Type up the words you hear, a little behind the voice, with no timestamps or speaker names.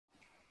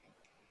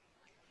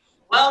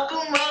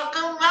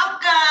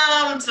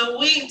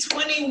week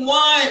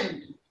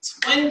 21.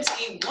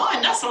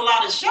 21. That's a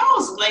lot of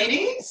shows,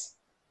 ladies.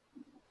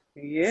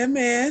 Yeah,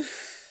 man.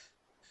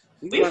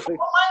 We 4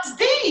 months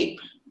deep.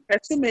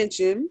 Had to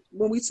mention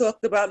when we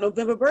talked about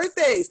November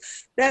birthdays,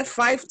 that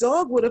Fife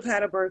dog would have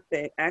had a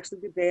birthday actually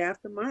the day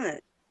after mine.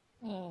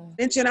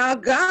 Mention our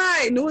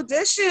guy, new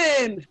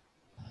edition.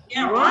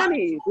 Yeah,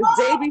 Ronnie, the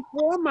day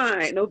before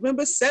mine,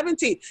 November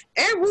 17th.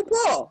 And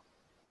RuPaul.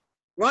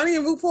 Ronnie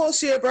and RuPaul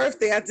share a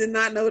birthday. I did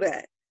not know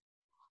that.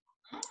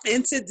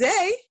 And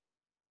today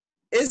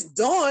is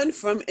Dawn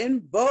from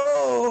En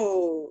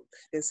Vogue.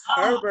 It's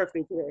her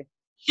birthday today.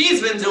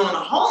 She's been doing a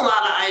whole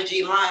lot of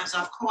IG lives.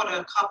 I've caught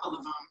a couple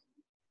of them.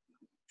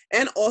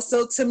 And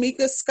also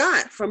Tamika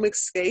Scott from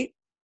Escape.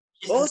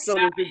 Also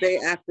is the day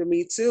after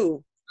me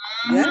too.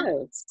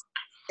 Yes.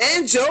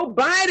 And Joe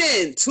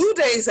Biden, 2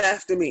 days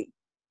after me.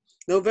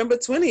 November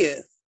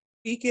 20th.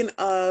 Speaking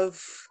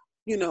of,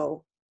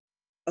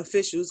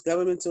 officials,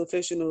 governmental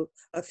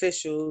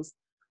officials.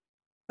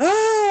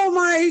 Oh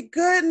my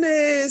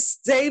goodness.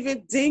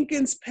 David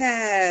Dinkins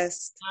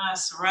passed.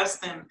 Yes,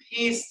 rest in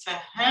peace to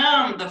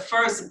him. The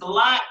first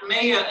Black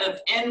mayor of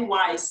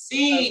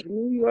NYC. Of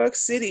New York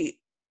City.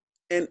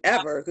 And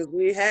ever, because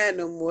we had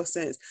no more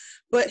since.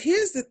 But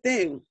here's the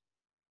thing.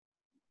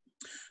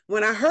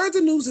 When I heard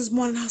the news this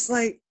morning, I was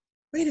like,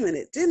 wait a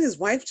minute, didn't his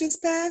wife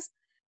just pass?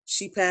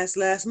 She passed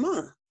last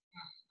month.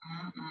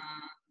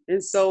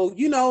 And so,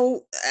 he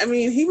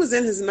was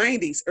in his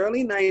 90s,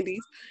 early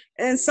 90s.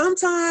 And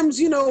sometimes,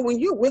 when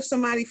you're with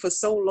somebody for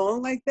so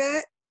long like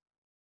that,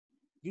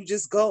 you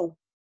just go.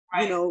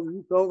 Right.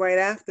 You go right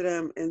after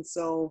them. And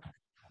so,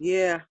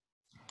 yeah.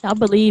 I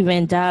believe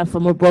in die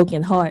from a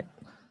broken heart.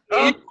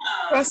 Oh,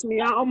 trust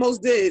me, I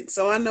almost did.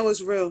 So I know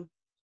it's real.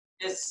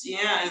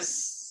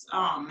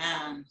 Oh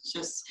man,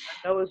 just.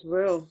 I know it's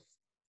real.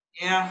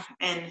 Yeah.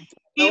 And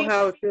I know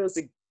how it feels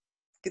to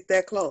get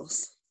that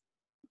close.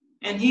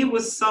 And he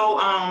was so,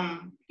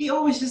 he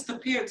always just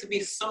appeared to be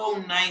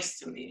so nice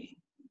to me.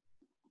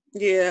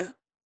 Yeah.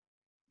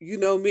 You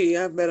know me,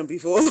 I've met him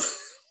before.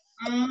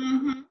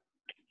 Mm-hmm.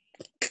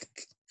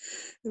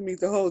 Meet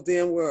the whole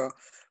damn world.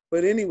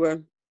 But anyway.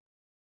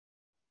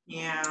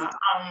 Yeah.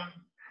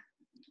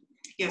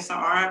 Yes,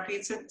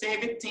 RIP to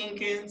David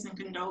Dinkins and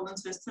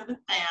condolences to the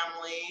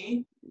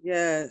family.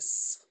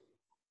 Yes.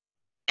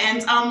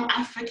 And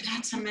I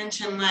forgot to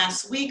mention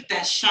last week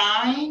that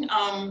Shine,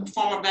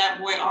 former Bad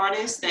Boy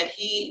artist, that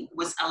he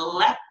was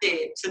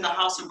elected to the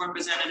House of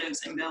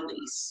Representatives in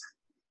Belize.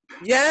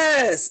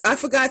 Yes, I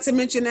forgot to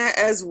mention that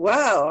as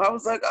well. I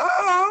was like,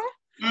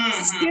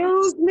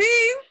 excuse me.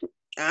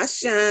 I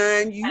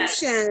shine, you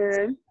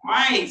shine.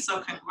 Right,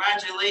 so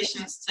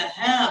congratulations to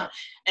him.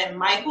 And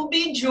Michael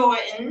B.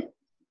 Jordan,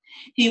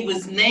 he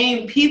was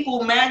named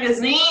People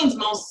Magazine's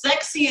most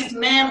sexiest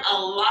man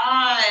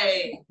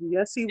alive.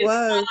 Yes, he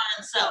was.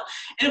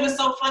 And it was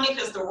so funny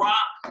because The Rock,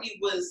 he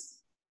was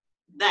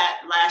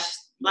that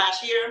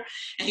last year,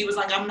 and he was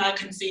like, I'm not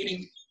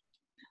conceding.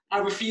 I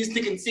refuse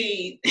to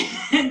concede,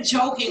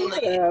 jokingly.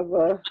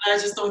 Whatever. But I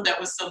just thought that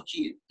was so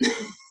cute.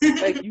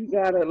 like you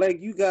got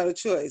a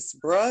choice,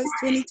 bruh. It's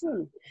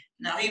 2020.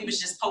 No, he was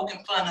just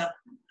poking fun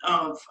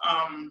of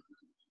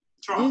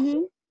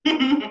Trump.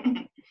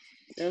 Mm-hmm.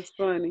 That's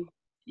funny.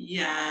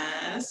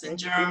 Yes, and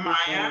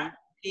Jeremiah,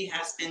 he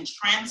has been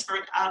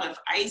transferred out of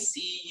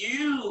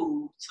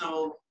ICU.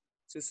 So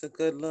just a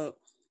good look.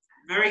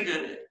 Very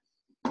good.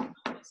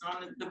 It's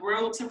on the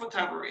road to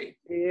recovery.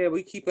 Yeah,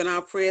 we keeping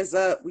our prayers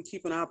up.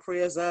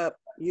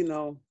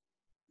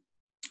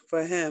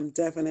 For him,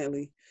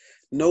 definitely.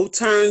 No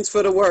turns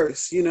for the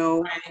worse,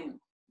 Right.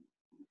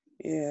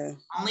 Yeah.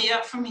 Only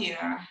up from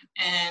here.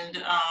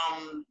 And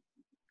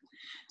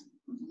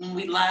when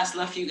we last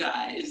left you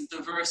guys,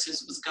 the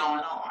versus was going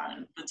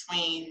on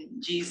between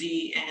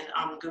Jeezy and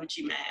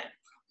Gucci Mane.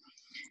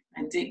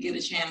 I did get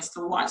a chance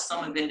to watch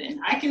some of it, and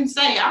I can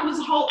say I was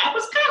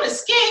kind of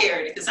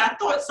scared because I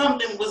thought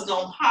something was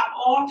gonna pop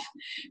off.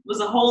 It was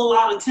a whole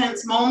lot of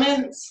tense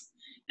moments,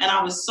 and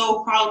I was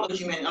so proud of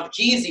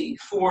Jeezy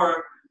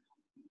for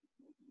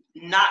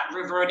not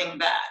reverting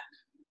back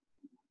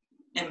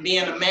and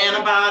being a man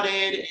about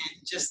it,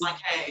 and just like,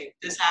 hey,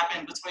 this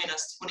happened between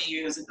us 20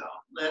 years ago.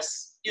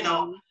 Let's,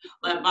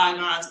 let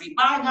bygones be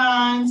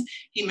bygones.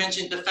 He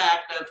mentioned the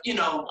fact of, a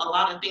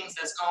lot of things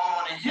that's going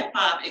on in hip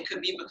hop, it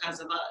could be because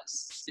of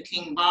us. The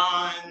King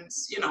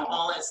Bonds,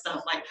 all that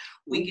stuff. Like,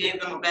 we gave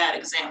them a bad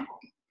example.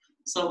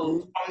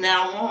 So from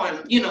now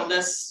on,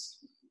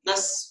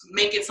 let's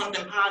make it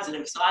something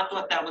positive. So I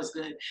thought that was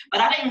good.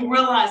 But I didn't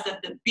realize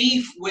that the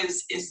beef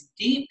was as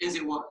deep as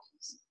it was.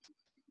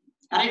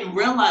 I didn't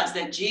realize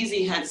that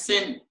Jeezy had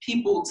sent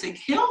people to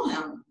kill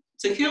him,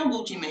 to kill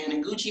Gucci Mane,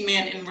 and Gucci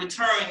Mane in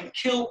return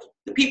killed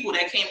the people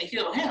that came to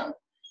kill him.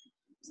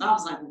 So I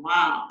was like,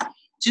 wow.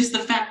 Just the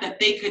fact that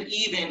they could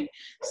even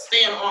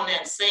stand on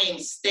that same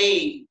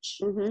stage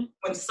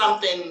when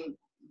something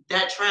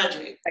that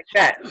tragic. Like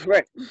that,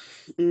 right.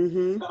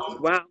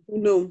 Wow, who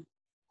knew?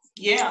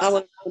 Yeah. I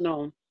would never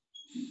know.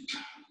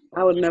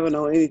 I would never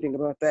know anything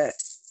about that.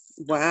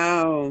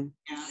 Wow.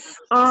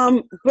 Yeah.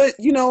 But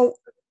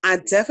I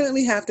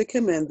definitely have to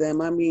commend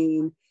them. I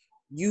mean,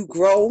 you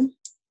grow,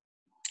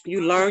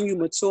 you learn, you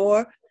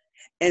mature.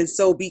 And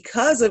so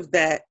because of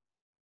that,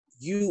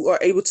 you are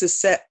able to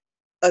set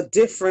a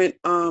different,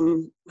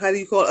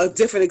 a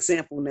different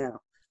example now.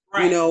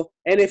 Right. You know,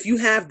 and if you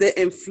have the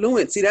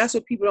influence, see, that's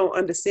what people don't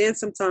understand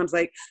sometimes.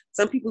 Like,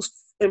 some people's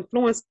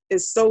influence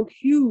is so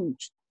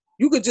huge.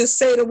 You could just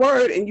say the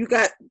word and you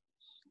got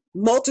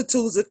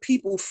multitudes of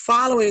people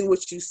following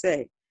what you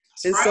say.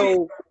 And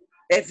so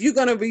if you're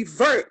going to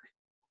revert,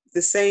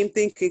 the same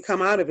thing can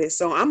come out of it.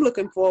 So I'm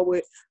looking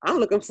forward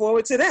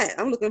to that.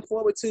 I'm looking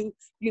forward to,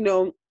 you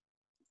know,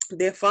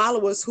 their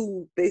followers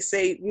who they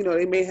say, you know,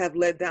 they may have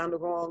led down the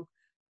wrong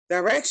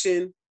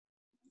direction,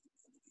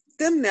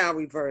 them now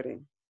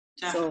reverting.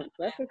 Definitely. So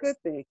that's a good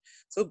thing.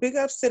 So big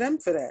ups to them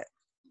for that.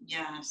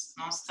 Yes,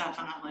 most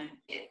definitely.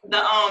 The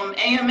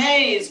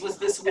AMAs was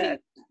this week,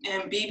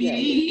 and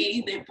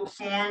BBD, they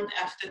performed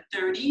after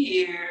 30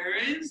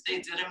 years. They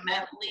did a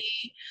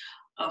medley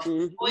of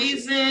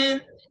Poison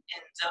and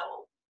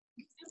Dope.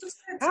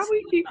 How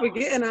we keep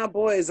forgetting our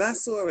boys? I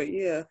saw it,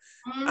 yeah.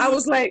 I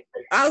was like,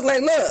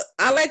 look,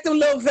 I like them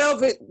little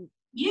velvet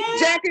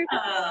jackets.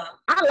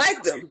 I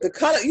like them. The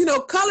color, you know,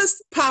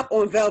 colors pop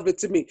on velvet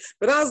to me.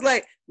 But I was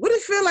like, what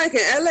it feel like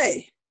in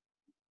LA?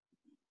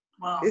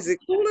 Wow. Is it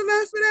cool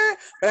enough for that?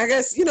 But I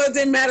guess, you know, it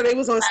didn't matter. They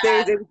was on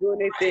stage, they were doing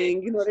their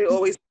thing. You know, they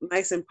always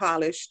nice and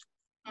polished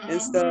and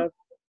stuff.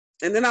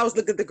 And then I was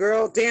looking at the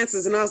girl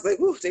dancers and I was like,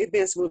 ooh, they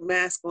dancing with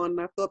masks on.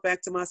 And I thought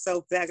back to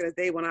myself back in the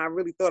day when I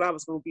really thought I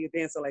was going to be a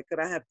dancer. Like, could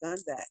I have done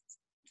that?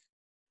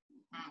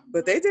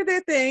 But they did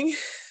their thing.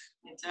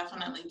 They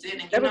definitely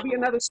did. There would be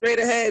another straight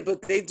ahead,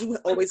 but they do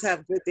always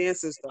have good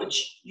dancers, though.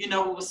 Which, you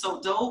know, what was so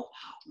dope?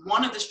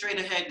 One of the straight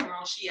ahead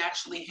girls, she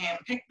actually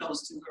handpicked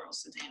those two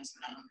girls to dance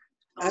for them.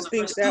 I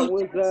think that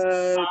was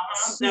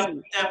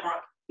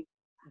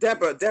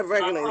Deborah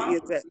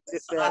regulated.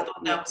 So I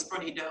thought that was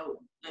pretty dope.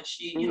 That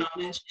she, you know,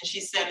 and she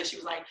said it. She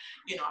was like,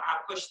 you know, I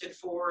pushed it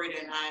forward,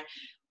 and I,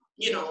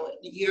 you know,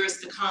 years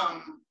to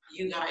come,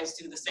 you guys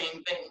do the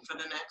same thing for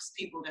the next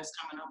people that's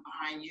coming up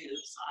behind you.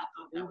 So I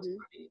thought that was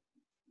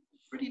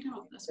pretty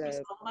dope. That's what it's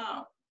all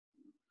about.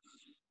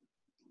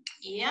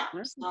 Yeah.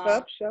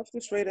 Shouts to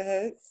Straight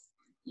Ahead.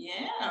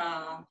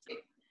 Yeah.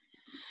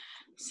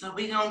 So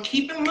we're going to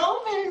keep it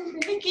moving,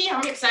 Nikki.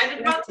 I'm excited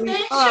about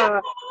today's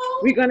show.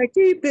 We're going to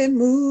keep it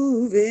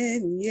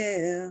moving,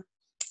 yeah.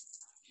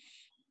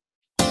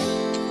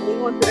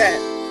 Move on to that.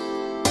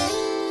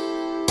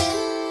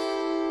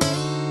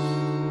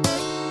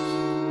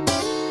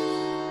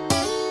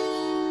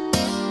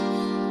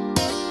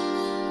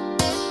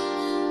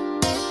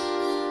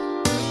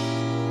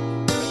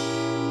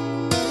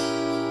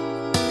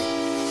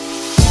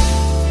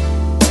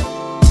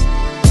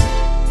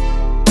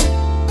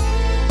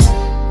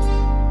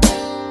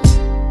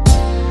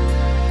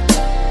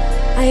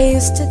 I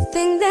used to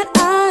think that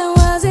I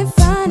wasn't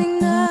fine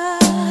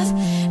enough,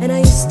 and I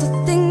used to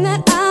think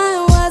that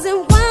I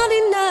wasn't wild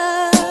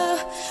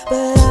enough,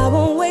 but I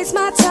won't waste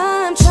my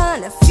time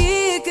trying to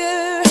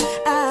figure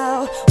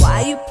out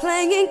why you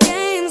playing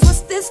games,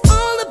 what's this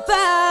all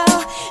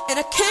about? And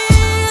I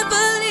can't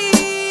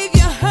believe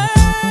you're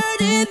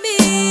hurting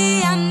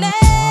me. I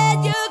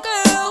met your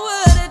girl,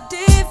 what a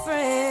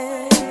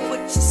difference.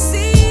 What you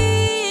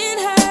see in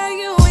her,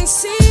 you ain't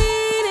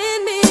seen in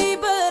me,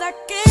 but I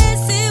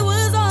guess it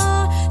was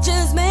all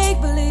just make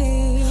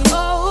believe.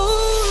 Oh,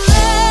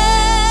 love,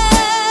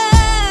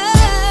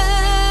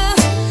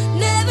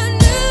 never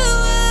knew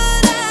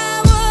what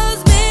I was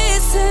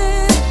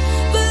missing,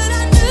 but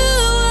I knew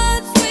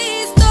once we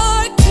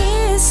start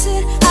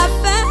kissing, I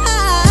found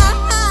love.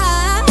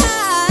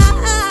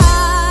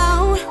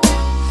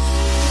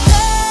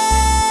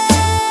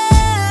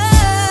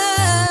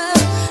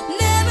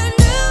 Never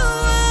knew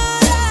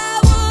what I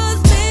was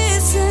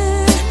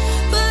missing,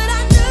 but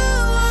I knew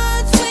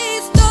once we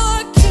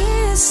start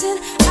kissing,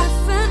 I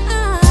found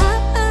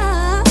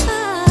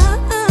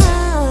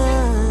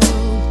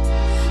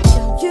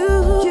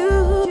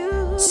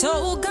you. So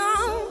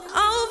gone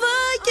over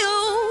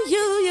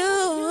you.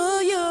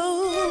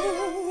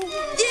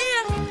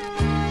 Yeah,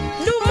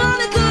 new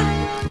Monica.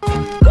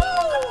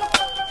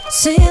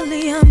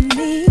 Silly on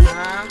me,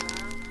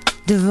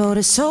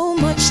 devoted so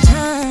much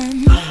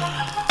time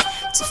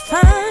to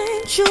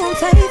find you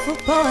unfaithful,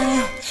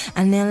 boy.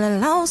 I nearly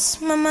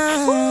lost my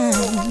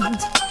mind.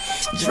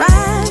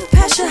 Drive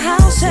past your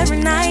house every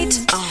night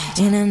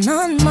in an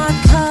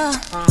unmarked car,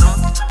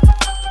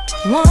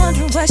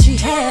 wondering what she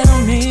had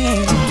on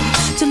me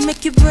to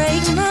make you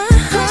break my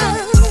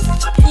heart.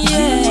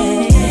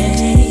 Yeah,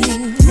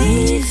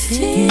 me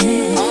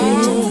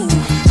feel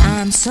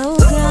I'm so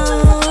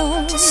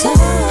gone. So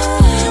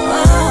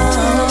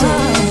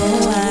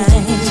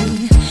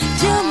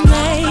you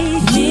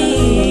make me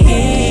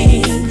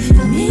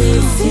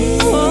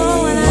feel.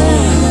 Oh, and I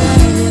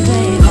love you,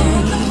 baby.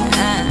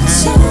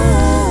 So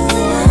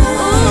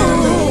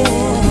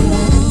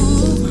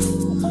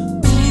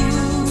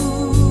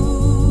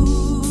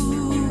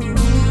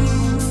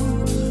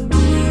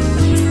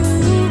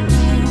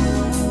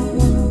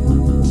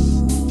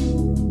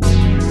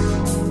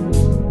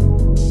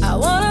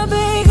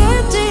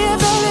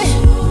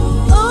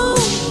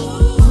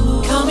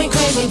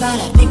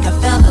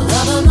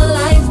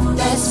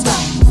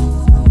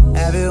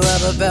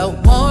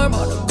warm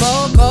on the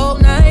cold,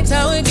 cold nights.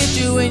 How it get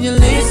you when you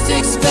least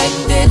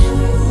expect it,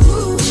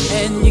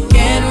 and you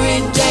can't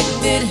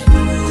reject it.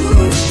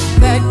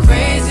 That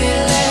crazy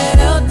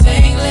little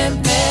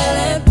tingling,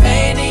 feeling,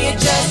 pain in your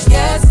chest,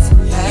 yes.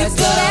 That's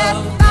love.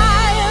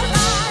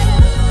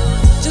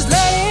 Just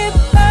let it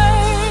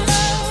burn.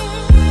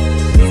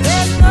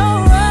 There's no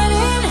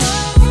running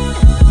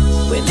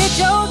when it's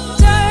your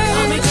turn.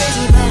 Call me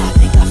crazy, but I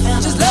think I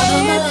found just let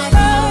it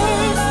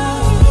burn.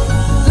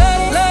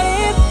 Let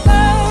it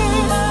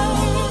burn.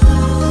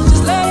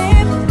 Just let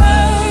it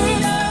burn.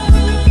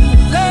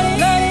 Let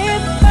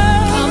it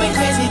burn. Call me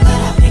crazy, but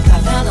I think I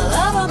found the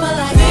love of my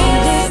life.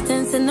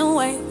 Distance in the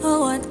way of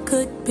what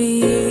could be.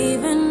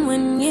 Even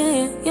when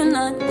you're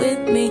not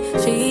with me.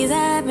 She's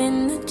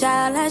having the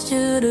child I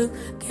should've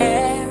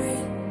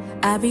carried.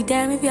 I'd be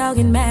damned if y'all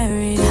get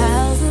married.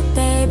 How's it,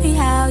 baby?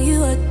 How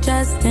you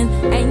adjusting?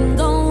 Ain't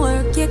gon'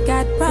 work, you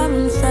got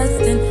problems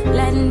trusting.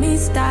 Let me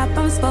stop,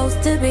 I'm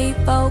supposed to be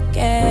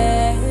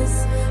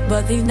focused,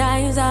 but these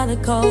nights are the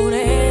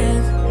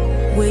coldest.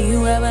 Will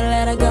you ever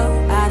let her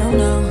go? I don't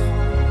know.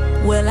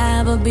 Will I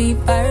ever be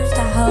first?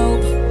 I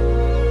hope.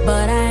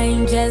 But I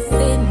ain't just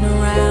sitting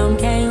around.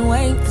 Can't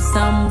wait for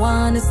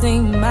someone to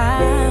sing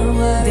my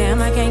words.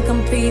 Damn, I can't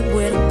compete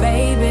with a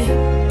baby.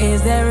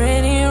 Is there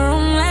any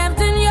room left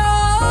in your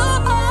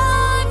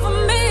heart for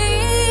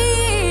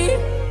me?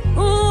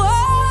 Ooh,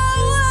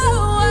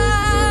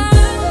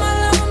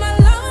 my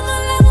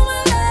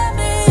love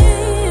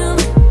him.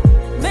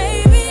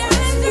 Maybe I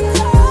should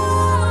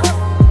call.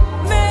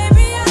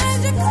 Maybe I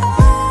should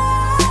call.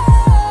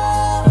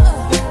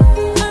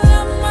 My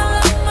love.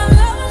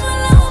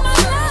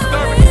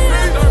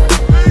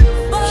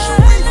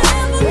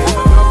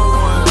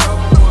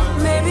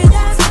 Maybe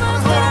that's my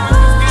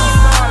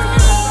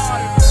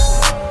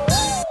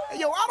Hey,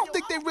 yo, I don't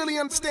think they really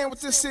understand what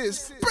this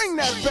is. Bring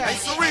that back. Hey,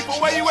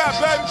 Sarifa, where you at,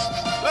 baby?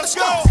 Let's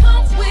go.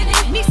 Comes with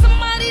it. Need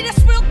somebody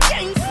that's real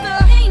gangster.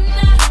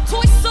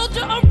 Toy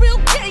soldier, a real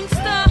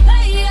gangster.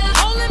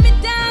 Holding me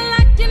down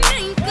like an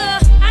anchor.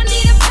 I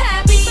need a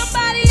pappy,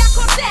 somebody I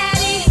call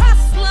daddy.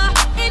 Hustler,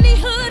 in the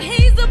hood,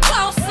 he's a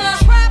bosser.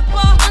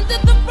 Trapper, under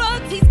the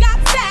rug, he's got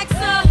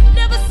saxer.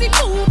 Never see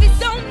movies,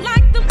 don't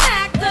like them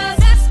actors.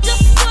 That's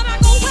just what I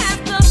go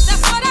after.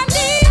 That's what I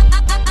need.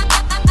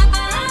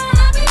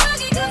 I be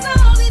lucky 'cause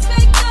all these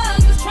fake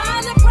thugs is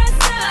trying to press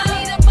up. I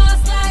need a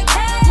boss like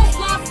hey,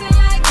 flossing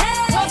like hey,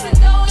 closing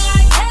dough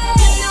like hey.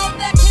 You know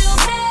that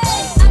kills me.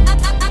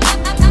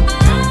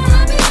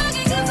 I be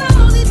lucky 'cause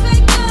all these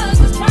fake thugs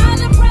is trying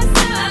to press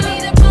up. I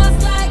need a boss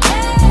like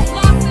hey,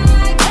 flossing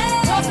like hey,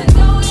 closing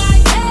dough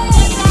like hey.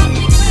 Drive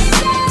me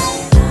crazy.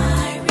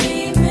 I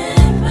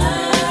remember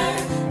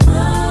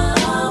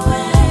the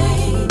way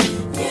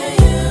you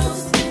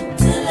used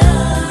to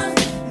love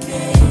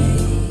me.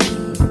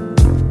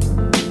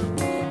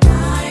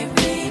 I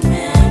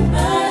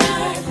remember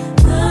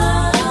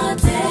the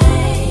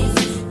days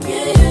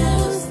you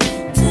used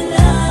to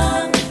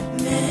love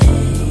me.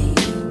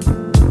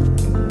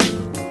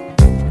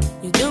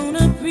 You don't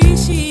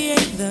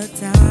appreciate the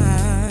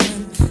time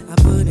I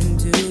put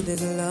into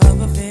this love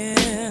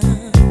affair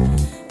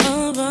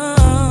of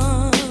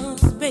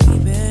us,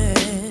 baby.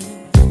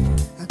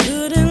 I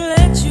couldn't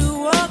let you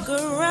walk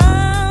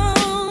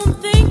around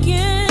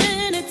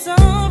thinking it's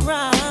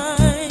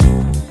alright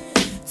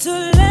to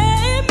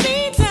let me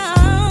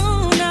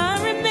down. I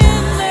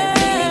remember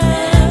the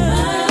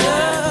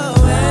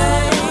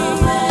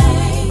way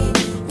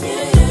You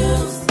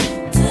used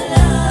to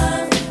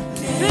love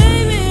me.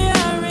 baby,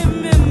 I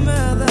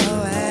remember the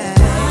way.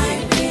 I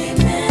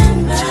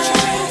remember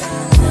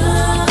the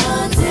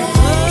day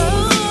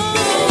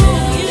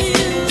you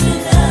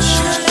used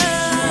to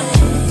love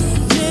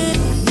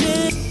me.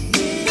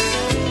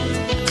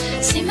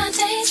 See, my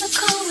days are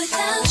cold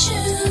without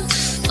you,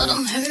 but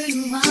I'm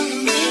hurting while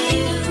I'm with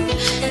you.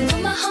 And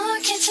though my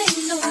heart can't take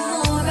no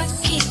more, I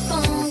keep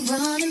on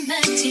running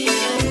back to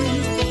you.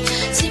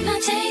 See, my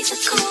days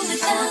are cold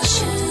without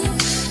you,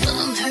 but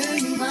I'm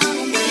hurting while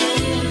I'm with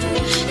you.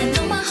 And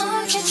though my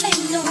heart can't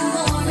take no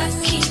more, I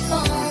keep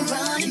on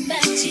running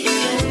back to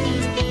you.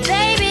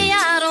 Baby,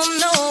 I don't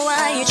know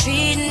why you're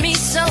treating me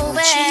so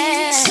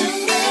bad.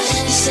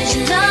 You said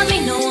you love me,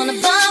 no one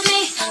above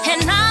me,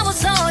 and I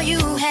was all you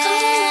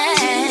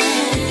had.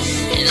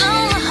 And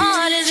all my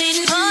heart is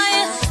beating for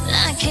you, and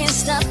I can't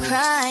stop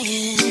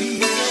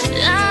crying.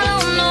 I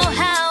don't know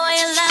how I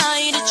allow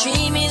you to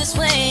treat me this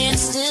way, and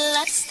still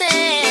I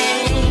stay.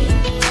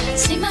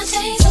 See, my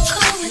days are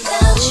cold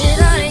without you,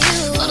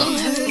 but I'm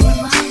hurting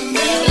while I'm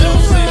with you.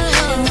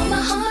 And though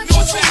my heart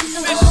can't take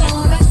no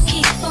more, I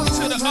keep on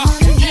running back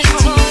to you.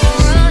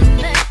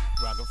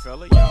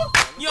 Rockefeller,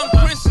 young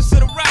princess of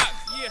the rock,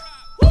 yeah.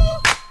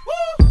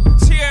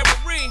 Thierry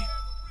Marie.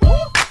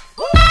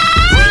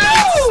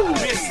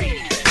 Missy,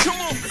 come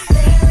on.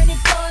 There are any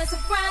boys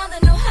around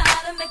that know how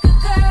to make a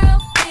girl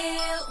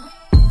feel,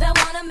 that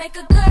wanna make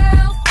a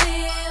girl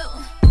feel,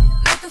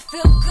 make her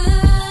feel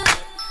good.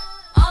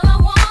 All I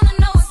wanna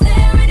know is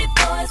there any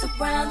boys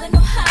around that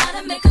know how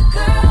to make a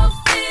girl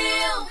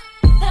feel,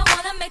 that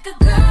wanna wanna make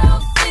a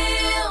girl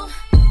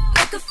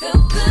make her feel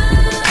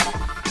good.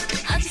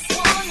 I just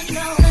wanna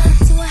know,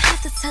 do I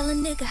have to tell a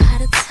nigga how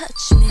to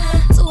touch me?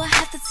 Do I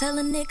have to tell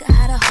a nigga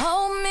how to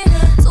hold me?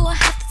 Do I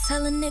have to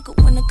tell a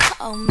nigga when to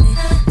call me?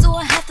 Do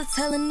I have to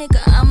tell a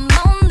nigga I'm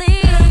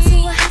lonely?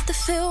 Do I have to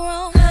feel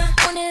wrong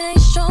when it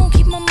ain't strong?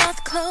 Keep my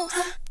mouth closed.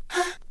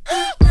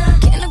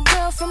 Can a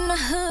girl from the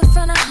hood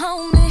find a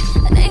homie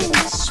that ain't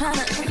just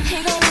tryna,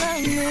 he don't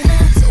love me?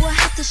 Do I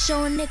have to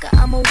show a nigga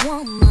I'm a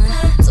woman?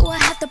 Do I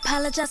have to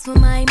apologize for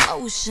my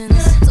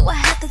emotions? Do I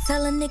have to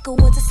tell a nigga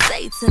what to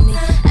say to me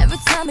every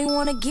time he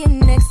wanna get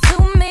next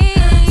to me?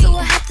 Do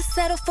I have to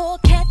settle for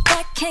a cat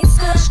that can't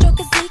score, stroke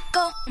his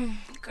ego?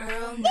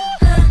 Girl, no.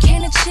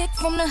 Can a chick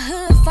from the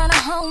hood find a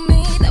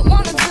homie that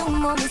wanna do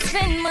more than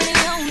spend money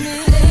on me?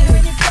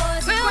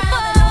 Real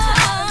boys.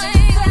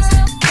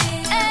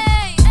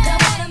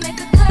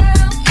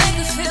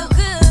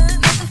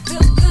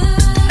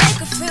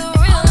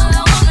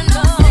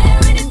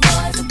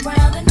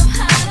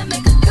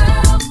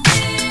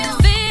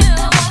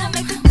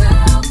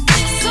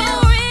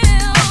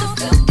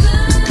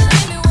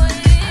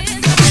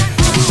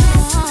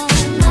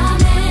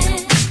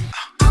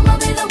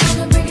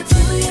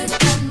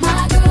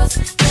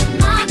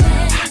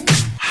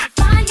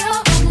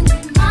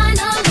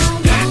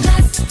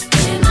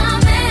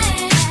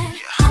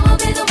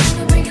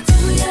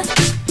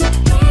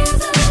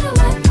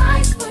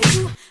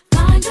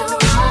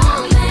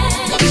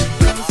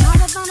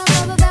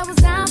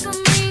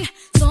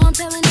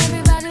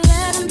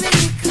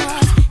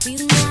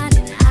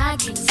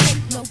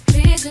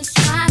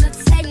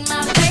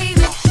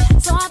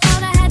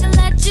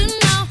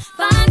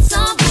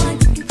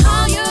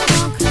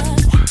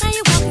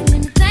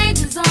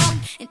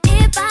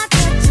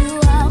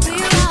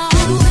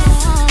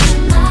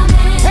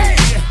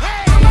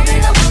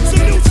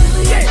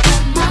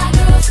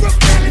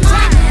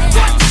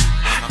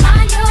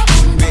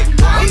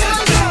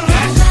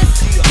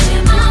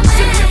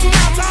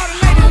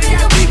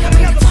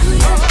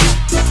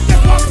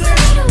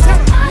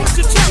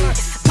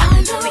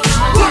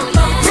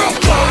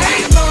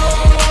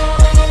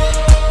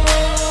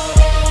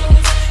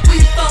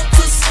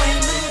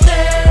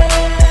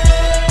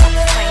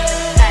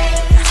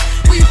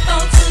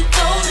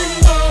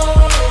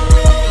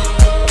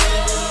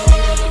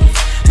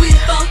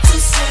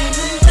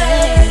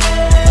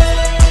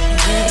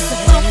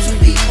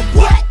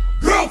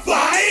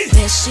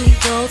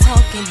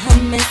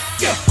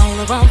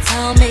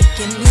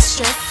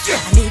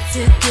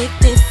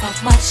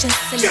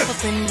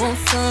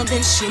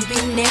 Then she'll be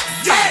next.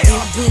 It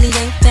really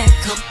ain't that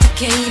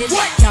complicated.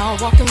 Y'all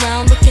walking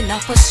around looking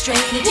all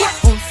frustrated.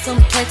 On some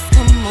flex,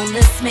 come on,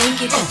 let's make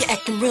it. You're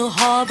acting real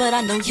hard, but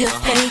I know you're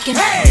faking.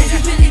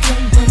 You really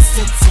don't want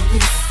sense of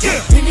this.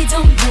 Really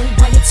don't know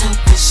why you're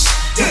talking shit.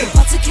 You're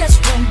about to catch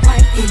one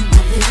right in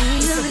the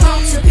middle. It's about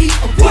to be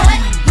a what?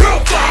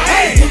 Girl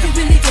fight. You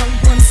really don't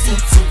want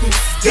sense of this.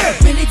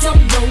 Really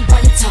don't know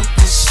why you're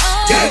talking shit.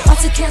 You're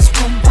about to catch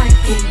one right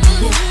in the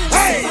middle.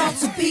 It's about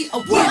to be a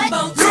what?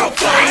 Girl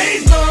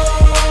fight.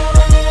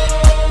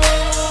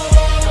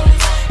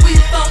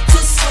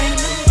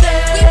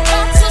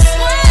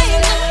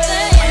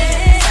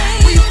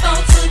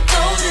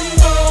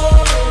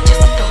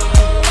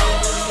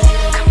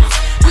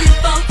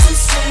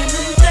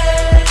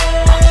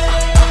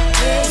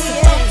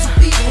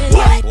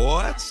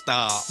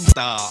 Stop.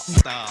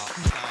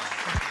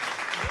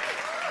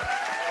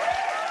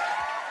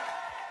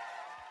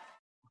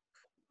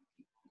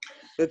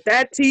 But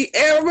that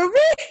Tierra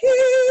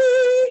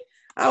Marie,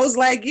 I was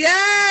like,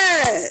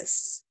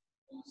 yes.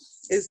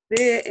 Is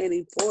there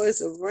any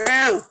boys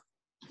around?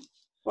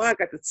 Well, I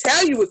got to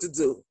tell you what to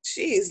do.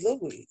 Jeez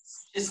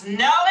Louise. Just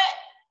know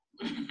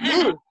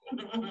it.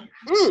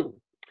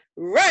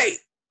 Right.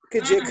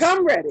 Could you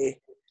come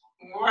ready?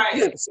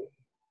 Right.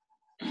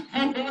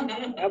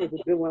 That was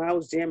a good one. I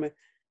was jamming.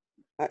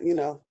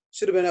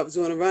 Should have been up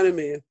doing a Running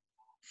Man.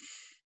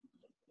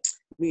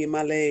 Me and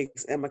my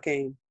legs and my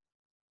cane.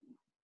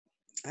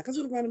 I can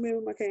do the Running Man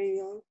with my cane,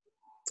 y'all.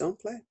 Don't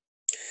play.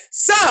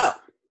 So.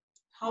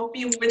 Hope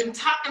you've been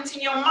talking to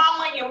your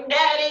mama, your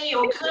daddy,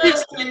 your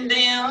cousin, and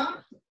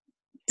them.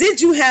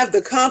 Did you have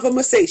the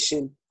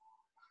conversation?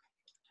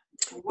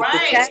 Right. The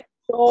cat,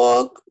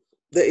 dog,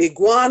 the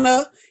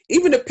iguana,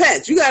 even the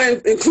pets. You got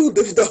to include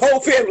the whole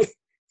family.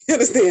 You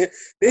understand?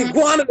 The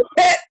iguana, the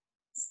pet.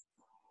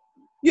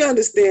 You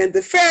understand?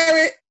 The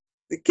ferret,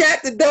 the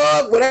cat, the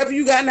dog, whatever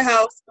you got in the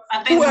house.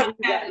 I think my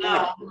cat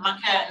know. My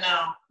cat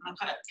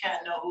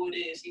know who it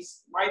is.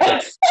 He's right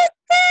there.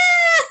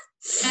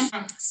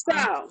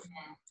 So.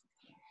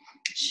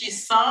 She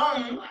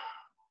sung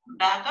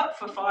back up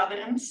for Father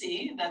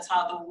MC. That's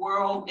how the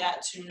world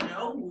got to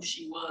know who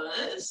she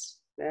was.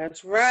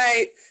 That's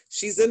right.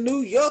 She's a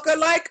New Yorker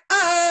like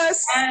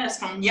us. Yes,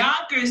 from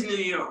Yonkers, New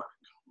York.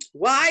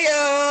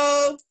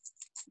 Wyo.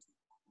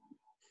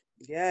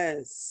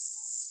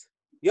 Yes.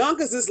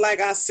 Yonkers is like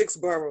our sixth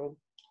borough.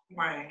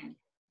 Right.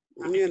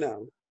 I'll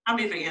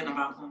be forgetting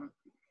about them.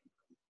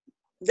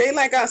 They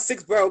like our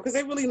sixth borough because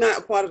they're really not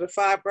a part of the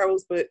five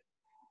boroughs, but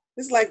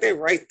It's like they're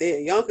right there.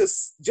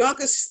 Yonkers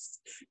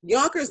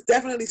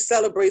definitely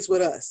celebrates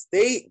with us.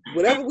 They,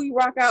 whatever we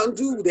rock out and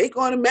do, they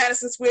go to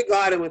Madison Square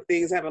Garden when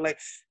things happen. Like,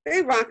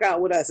 they rock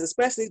out with us,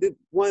 especially the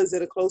ones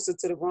that are closer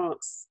to the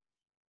Bronx.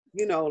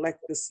 You know, like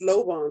the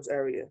Slow Bombs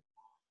area.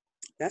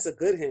 That's a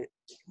good hint.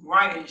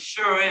 Right, it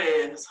sure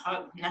is.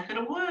 Her neck of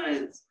the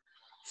woods.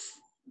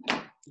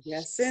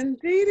 Yes,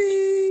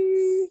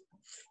 indeedy.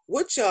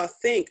 What y'all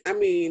think? I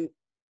mean,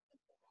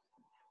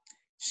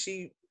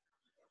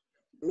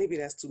 maybe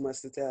that's too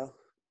much to tell.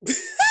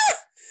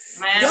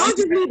 Man, Y'all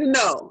just need to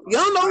know.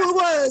 Y'all know who it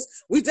was.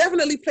 We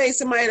definitely played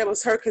somebody that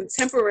was her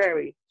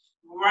contemporary.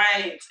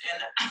 right.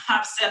 And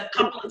I've said a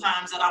couple of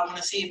times that I want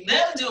to see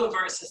them do a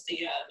versus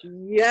together.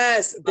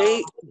 Yes,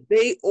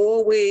 they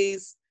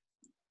always,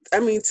 I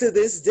mean, to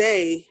this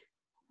day,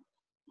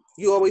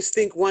 you always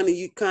think one and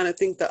you kind of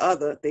think the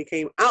other. They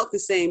came out the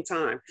same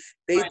time.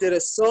 They Right. did a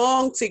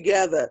song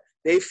together.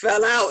 They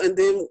fell out and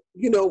then,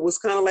 you know, was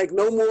kind of like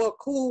no more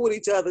cool with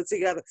each other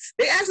together.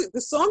 The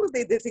song that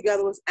they did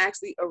together was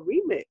actually a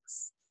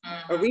remix.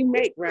 A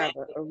remake,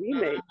 rather. A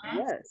remake,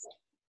 yes.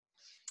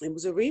 It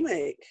was a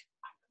remake.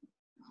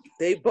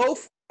 They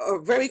both are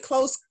very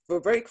close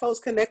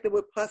connected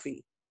with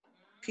Puffy.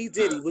 P.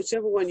 Diddy,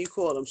 whichever one you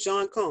call him,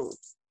 Sean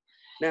Combs.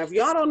 Now, if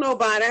y'all don't know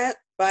by that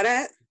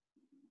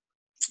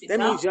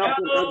means y'all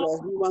been under a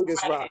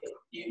humongous rock.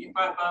 You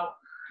probably about,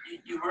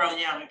 you're real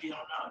young if you don't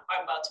know.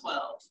 Probably about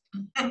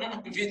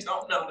 12 if you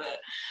don't know that.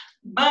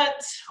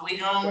 But we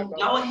gonna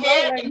go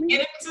ahead and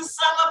get into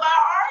some of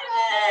our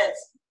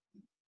artists.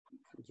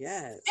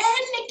 Yes.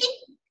 And Nikki.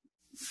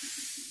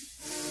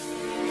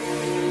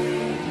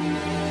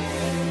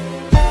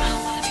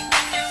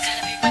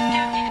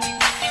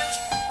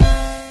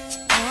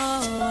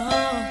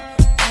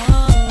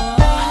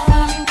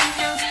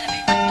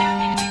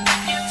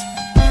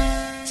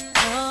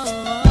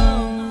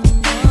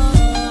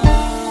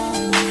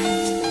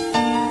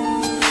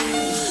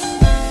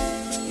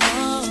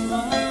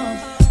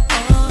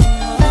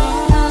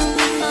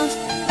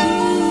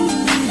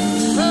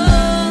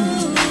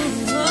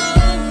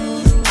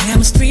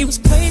 Chemistry was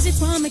crazy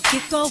from the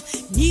get-go.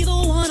 Neither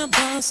one of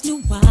us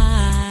knew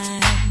why.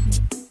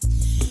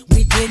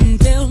 We didn't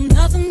build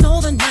nothing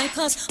overnight,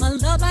 'cause a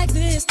love like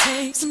this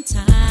takes some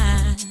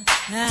time.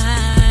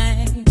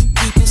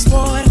 People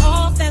swore it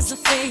off as a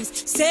phase,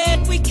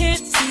 said we can't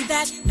see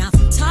that. Now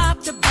from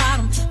top to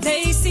bottom,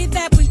 they see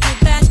that we did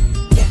that.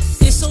 Yes,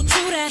 it's so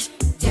true that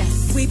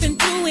we've been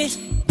through it.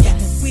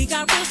 Yes, we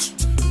got rich.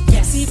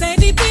 Yes, see,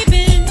 baby, we've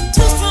been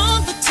too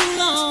strong for too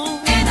long,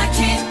 and I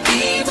can't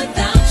be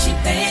without you,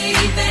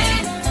 baby.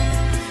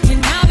 And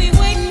I'll be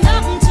waiting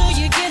up until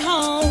you get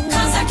home,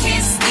 'cause I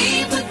can't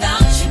sleep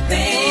without you,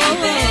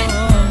 baby.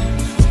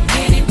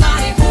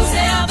 Anybody who's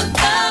ever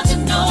loved you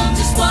know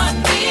just what I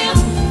feel.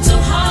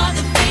 Too hard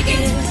to fake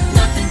it,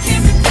 nothing can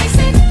replace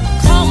it.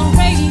 Call the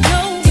radio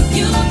if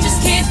you just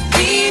can't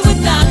be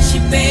without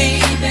you, baby.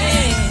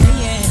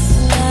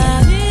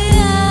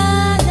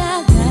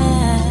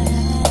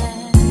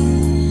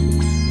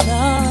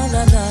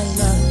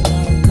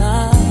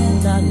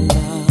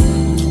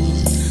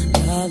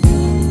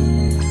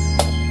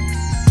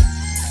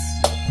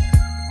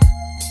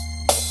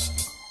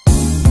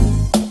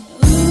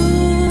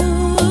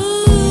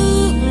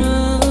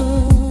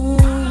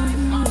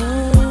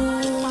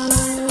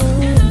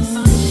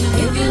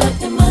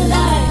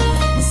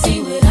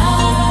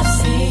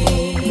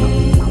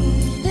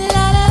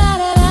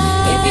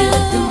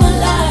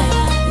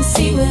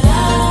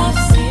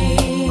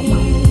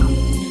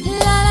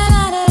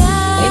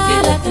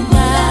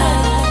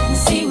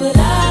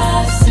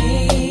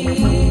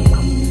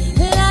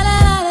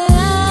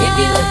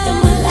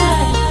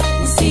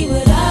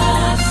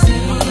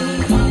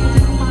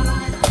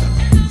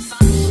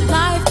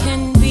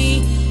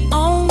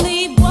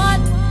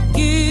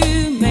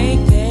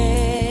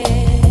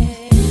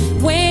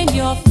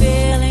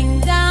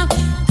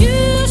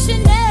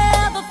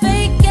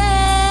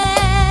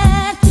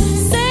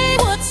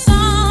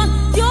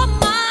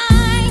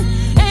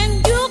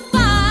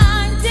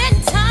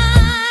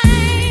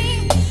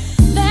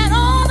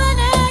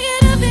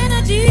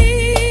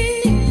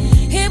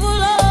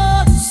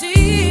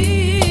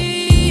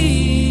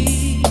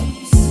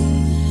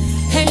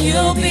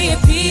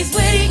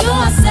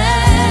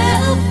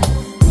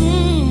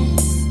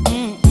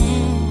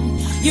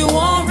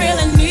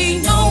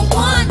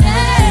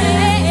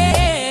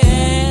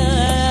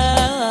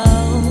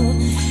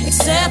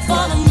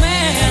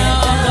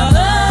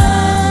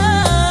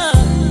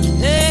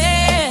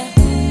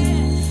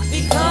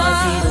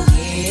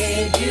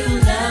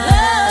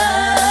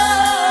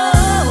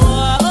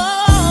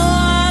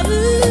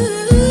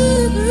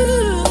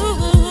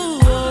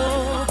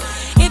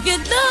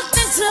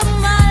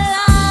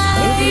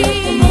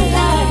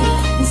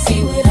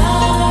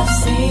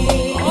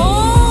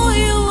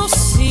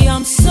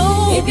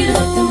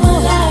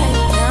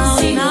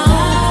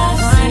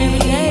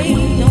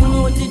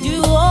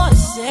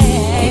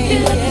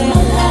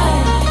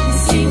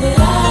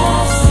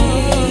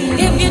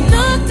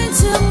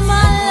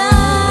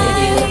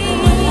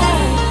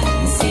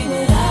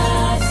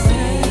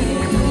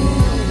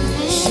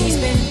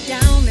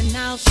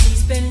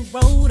 been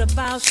wrote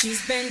about,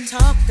 she's been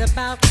talked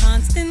about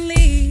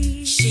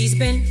constantly. She's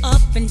been up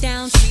and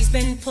down, she's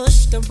been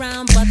pushed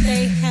around, but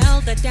they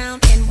held her down.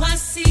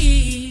 NYC,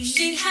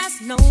 she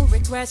has no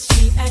regrets,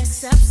 she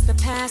accepts the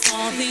past.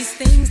 All these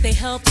things, they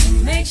help to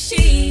make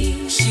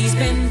she's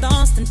been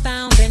lost and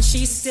found, and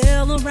she's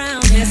still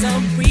around. There's a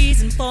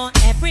reason for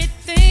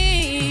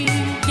everything.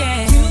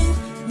 Yeah, you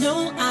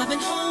know I've been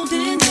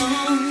holding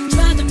on,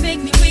 tried to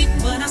make me weak,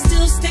 but I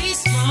still stay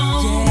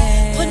strong.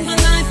 Yeah. Put my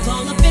life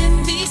all up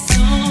in these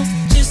songs,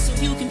 just so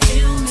you can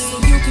feel me, so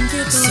you can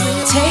get the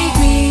so take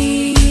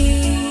me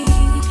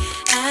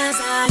as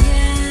I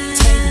am,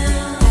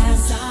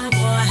 as I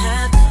would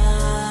have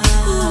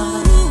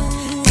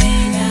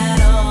nothing at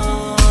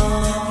all,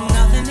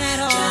 nothing at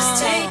all. Just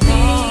take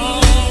me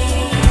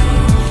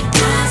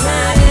as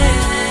I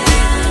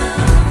am,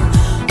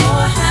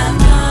 or have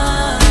nothing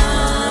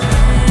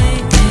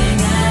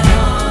at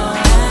all.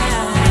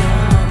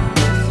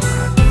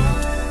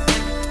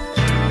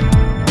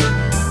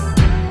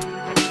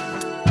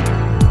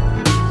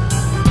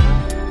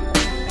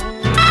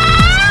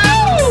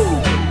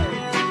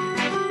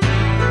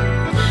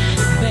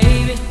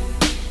 Baby,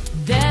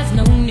 there's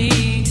no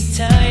need to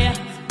tell ya.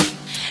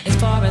 As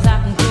far as I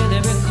can clearly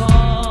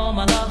recall,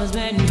 my love has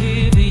been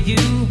here for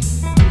you,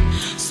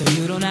 so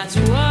you don't have to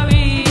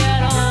worry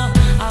at all.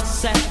 I'll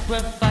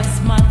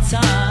sacrifice my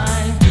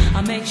time,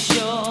 I'll make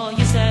sure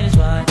you're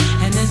satisfied,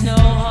 and there's no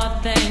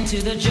hard thing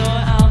to the joy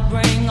I'll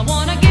bring. I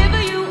wanna give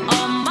you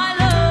all my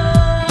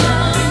love,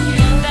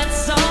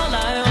 that's all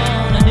I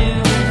wanna do,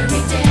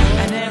 every day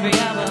and every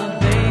hour,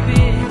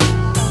 baby.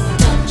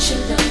 Don't you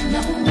look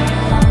no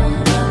more,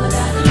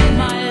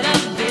 my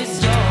love is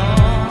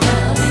yours,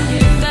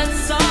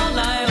 that's all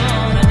I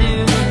wanna do,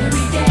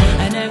 every day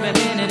and every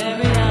minute,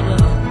 every hour,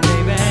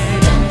 baby.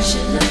 Don't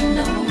you look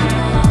no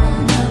more,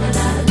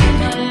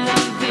 my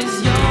love is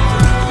yours.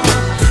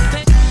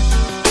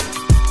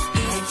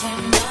 I can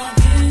love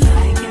you,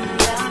 I can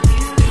love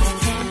you, I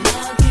can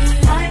love you,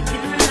 I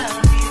can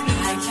love you,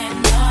 I can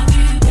love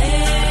you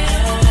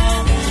better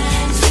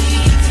than she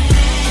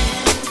can.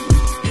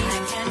 I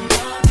can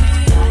love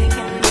you, I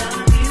can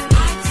love you,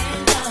 I can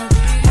love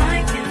you, I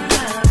can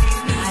love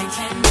you, I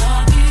can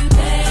love you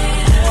better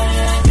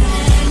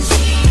than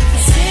she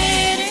can.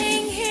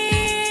 Sitting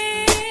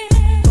here,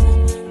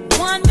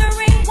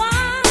 wondering why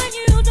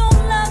you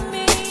don't love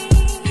me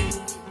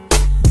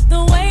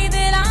the way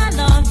that I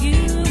love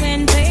you,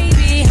 and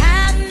baby,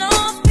 have no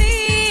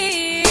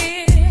fear,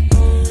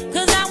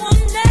 'cause I will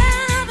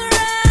never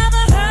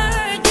ever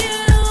hurt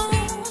you,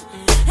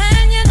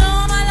 and you know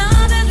my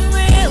love is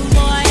real,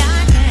 boy.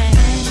 I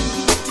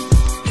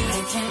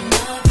can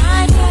love you,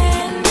 I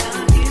can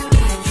love you,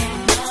 I can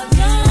love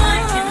you, I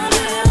can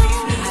love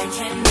you, I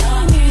can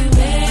love you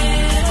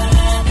better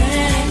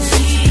than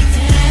she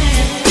can.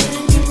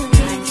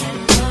 I can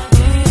love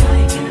you,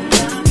 I can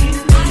love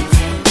you, I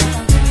can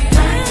love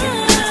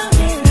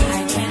you,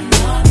 I can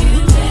love you, I can love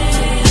you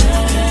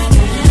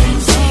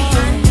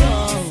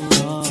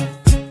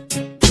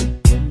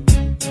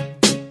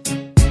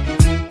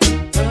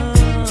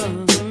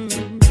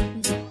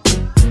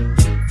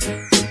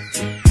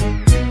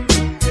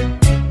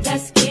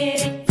Let's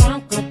get it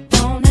crunk up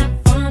on that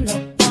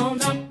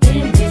fun up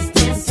in this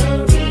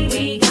dancery.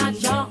 We got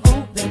y'all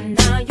open,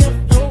 now you're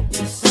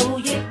floating, so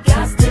you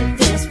got to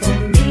dance for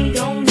me.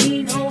 Don't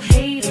need no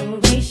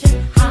hateration,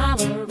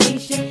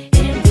 holleration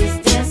in this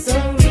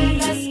dancery.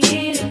 Let's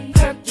get it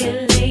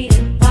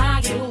percolating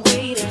while you're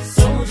waiting,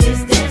 so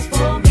just dance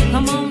for me.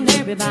 Come on,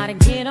 everybody,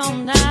 get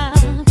on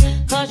down,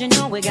 'cause you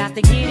know we got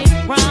to get it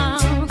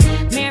wrong.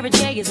 Mary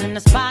J is in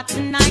the spot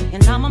tonight,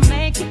 and I'ma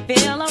make you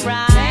feel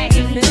alright.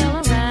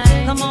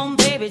 Come on,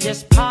 baby,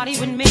 just party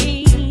with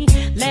me.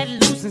 Let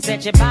loose and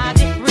set your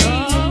body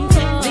free.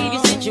 Leave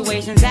your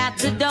situations at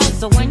the door,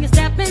 so when you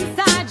step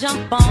inside,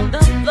 jump on the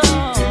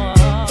floor.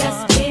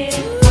 Let's get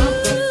it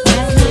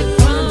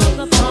crunk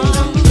up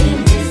on in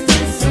this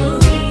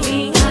dancery. We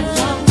got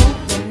y'all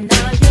open,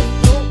 now you're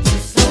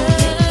floating, so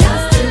you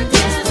got to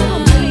dance for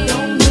me.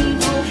 Don't need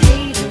no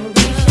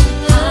hateration,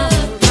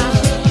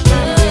 holleration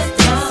in this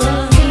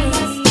dancery.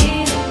 Let's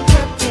get it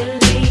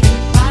percolating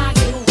while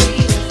you're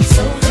waiting,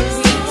 so just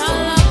dance for me. Our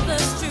love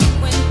is true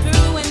and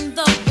through, and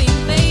though we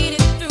made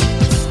it through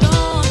the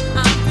storm,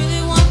 I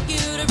really want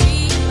you to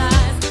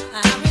realize,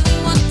 I really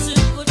want to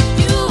put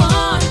you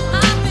on.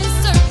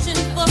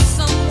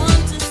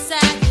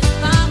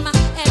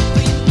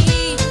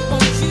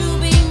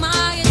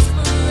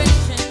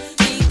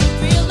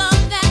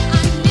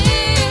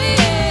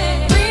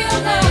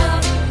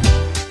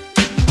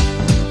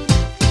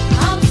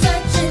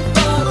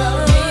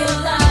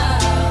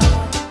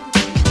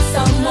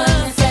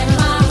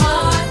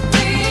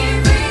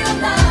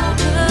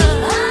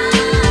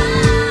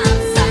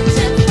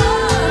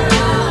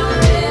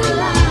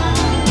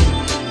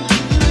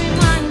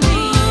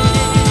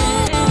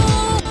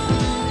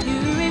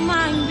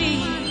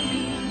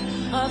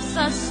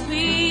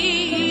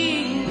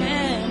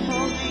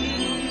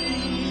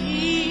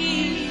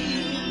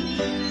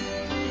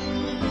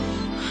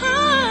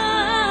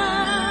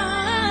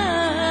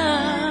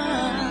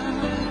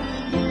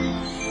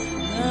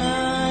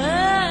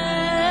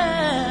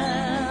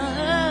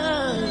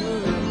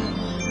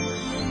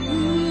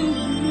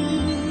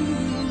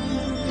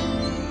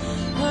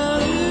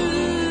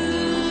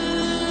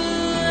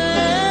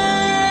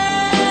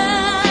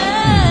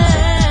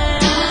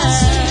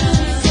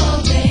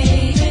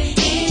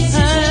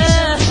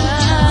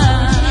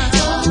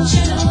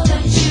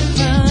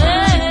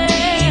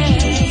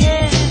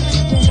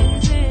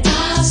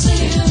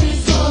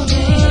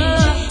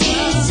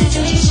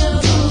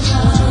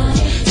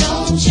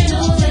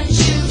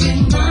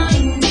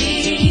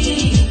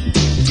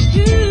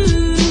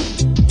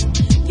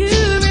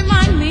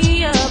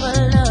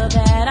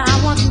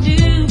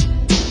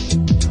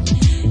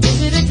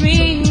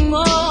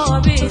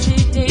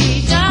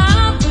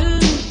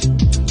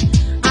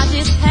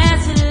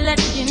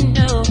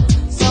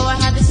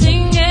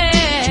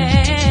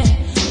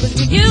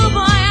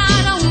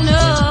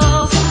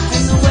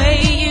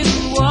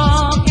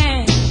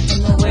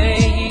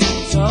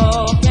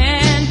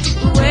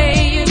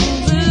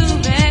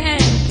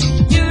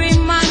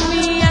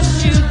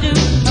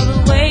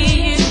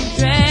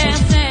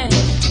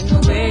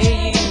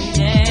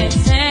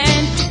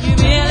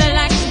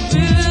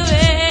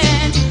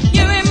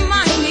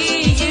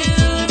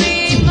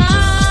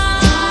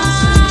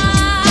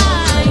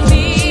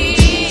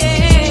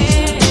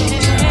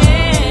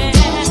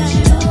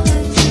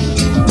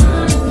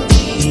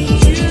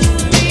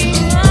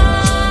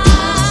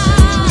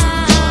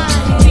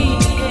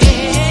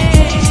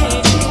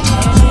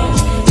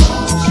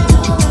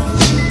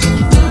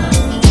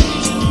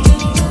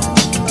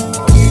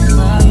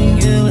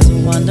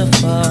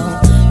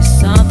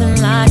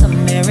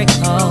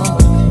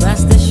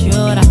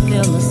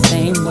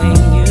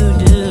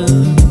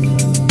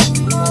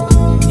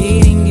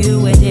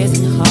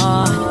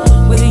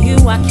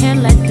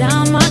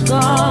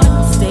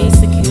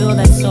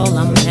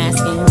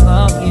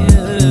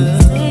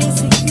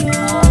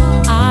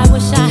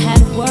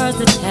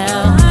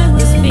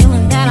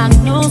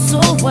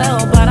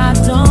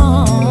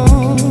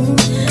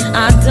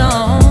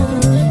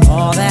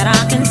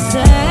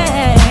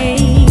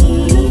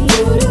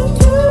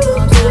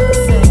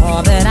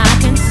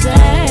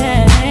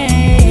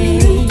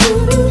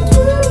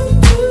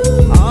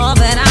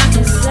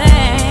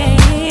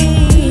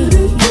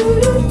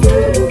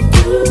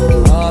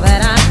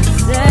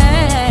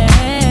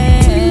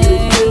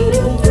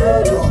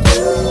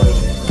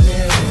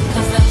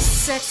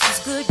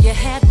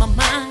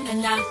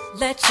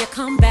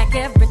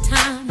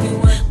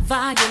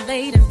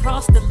 violate and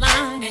cross the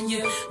line, and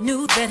you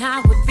knew that I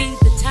would be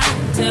the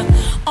type to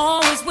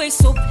always wait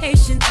so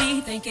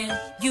patiently, thinking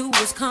you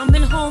was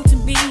coming home to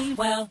me.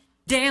 Well,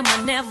 damn,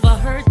 I never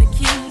heard the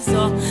keys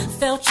or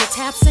felt your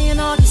tap saying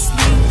all your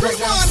sleep.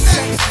 Cause our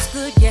sex was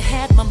good, you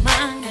had my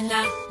mind, and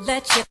I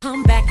let you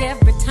come back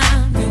every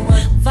time. You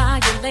would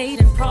violate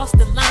and cross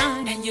the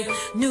line, and you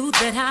knew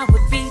that I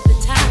would be the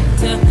type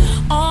to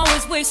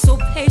always wait so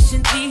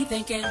patiently,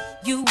 thinking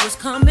you was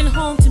coming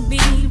home to me.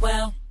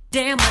 Well,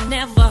 damn, I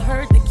never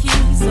heard the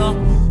keys or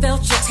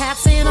felt your tap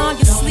saying all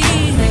your sleep.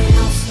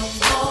 No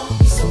more,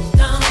 be so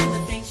dumb to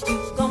think you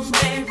gon'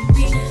 marry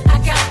me. I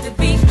got to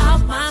be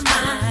out my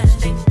mind.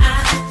 Think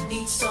I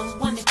need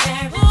someone to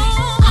carry me.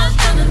 I've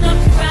done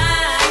enough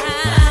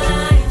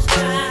crying.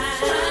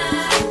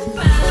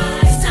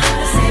 It's time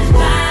to say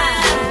bye.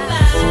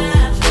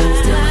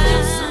 Still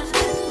have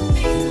something for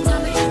me. Tell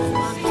me you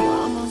want me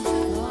almost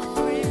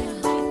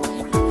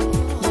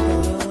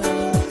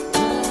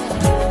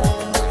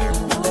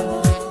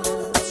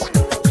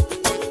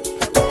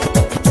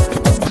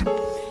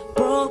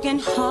broken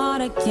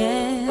heart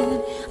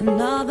again.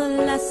 Another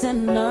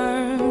lesson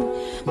learned.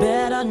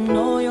 Better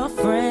know your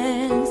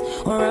friends,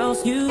 or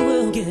else you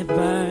will get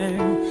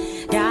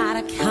burned.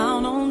 Gotta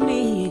count on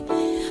me,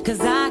 cause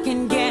I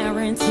can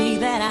guarantee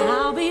that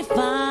I'll be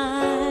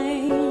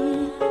fine.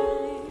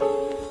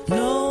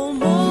 No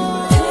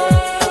more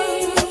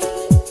pain,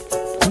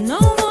 no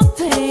more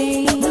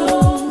pain,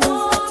 no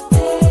more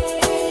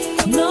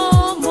pain,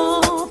 no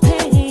more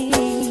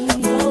pain,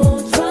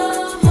 no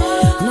drama,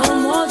 no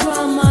more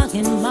drama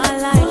in my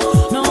life.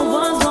 No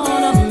one's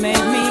gonna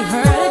make me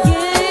hurt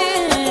again.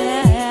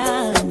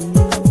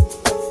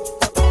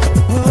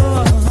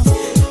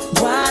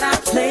 Why'd I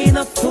play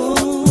the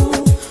fool,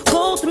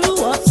 go through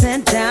ups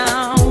and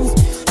downs,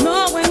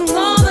 knowing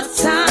all the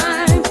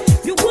time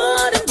you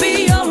wouldn't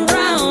be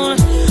around?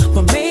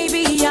 But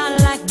maybe I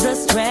like the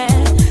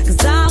stress,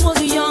 cause I was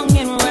young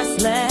and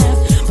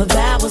restless, but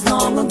that was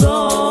long ago.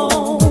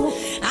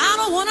 I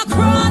don't wanna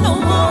cry no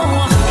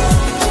more.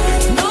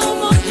 No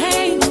more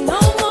pain, no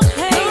more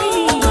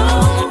pain,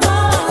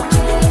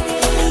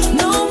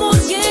 no more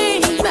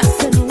game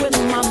messing with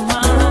my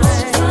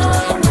mind.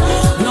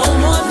 No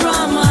more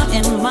drama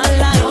in my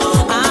life.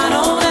 I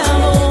don't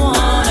ever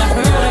wanna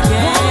hurt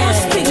again. Wanna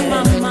speak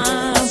my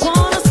mind,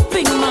 wanna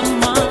speak my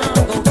mind.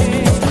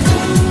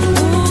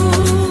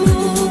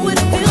 Ooh, it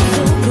feels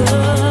so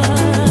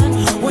good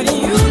when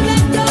you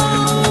let go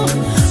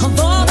of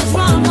all the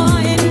drama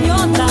in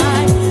your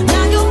life.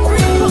 Now you're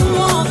free from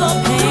all the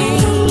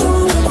pain,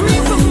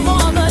 free from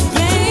all the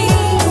gain,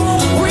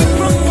 free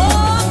from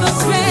all the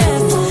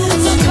stress.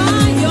 So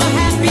find your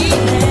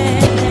happiness.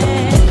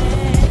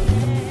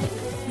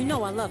 You know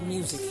I love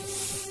music,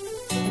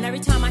 and every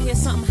time I hear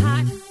something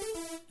hot,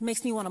 it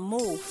makes me want to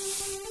move.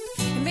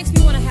 It makes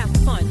me want to have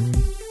fun.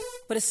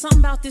 But it's something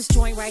about this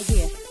joint right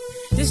here.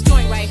 This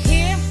joint right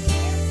here,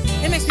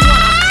 it makes me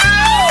want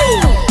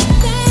to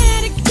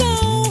let it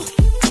go.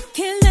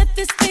 Can't let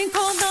this thing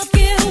called love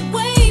get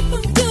away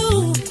from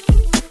you.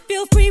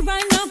 Feel free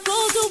right now,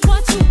 go do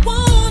what you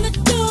wanna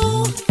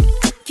do.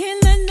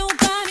 Can't let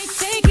nobody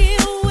take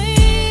it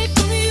away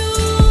from you,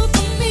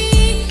 from me,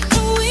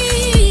 from we.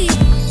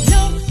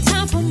 No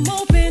time for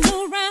moping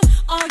around,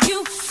 are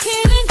you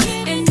kidding?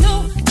 And no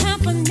time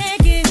for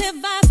negative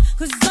vibes,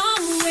 cause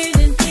I'm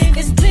waiting.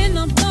 It's been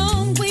a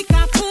long week,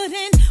 I put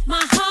in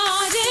my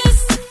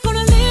hardest.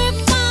 Gonna live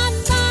my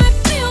life,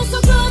 feel so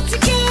good to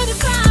get it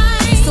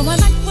right. So I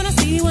like what I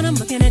see when I'm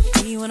looking at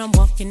me, when I'm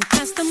walking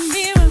past the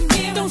mirror.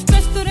 Don't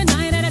stress through the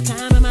night at a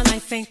time in my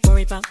life, ain't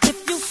worried about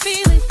if you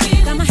feel it.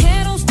 Got my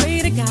head on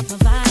straight, I got my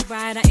vibe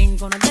right, I ain't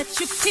gonna let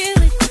you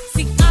kill it.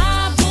 See,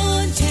 I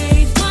wouldn't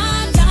change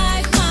my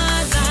life,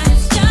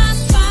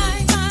 just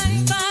fine, fine,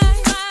 fine, fine,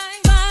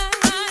 fine,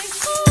 fine.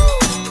 Ooh,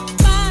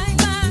 fine,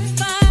 fine,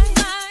 fine,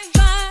 fine,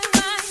 fine,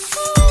 fine.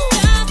 Ooh,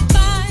 just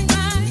fine, fine,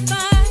 fine,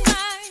 fine,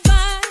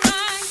 fine,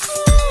 fine.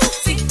 Ooh,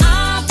 see, I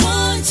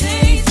wouldn't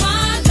change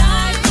my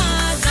life,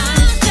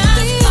 just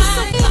fine,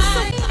 fine,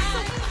 fine.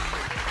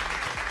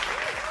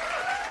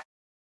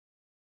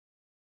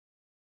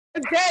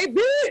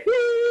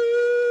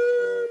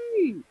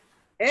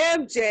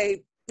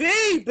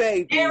 MJB,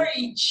 baby.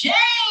 Mary Jane.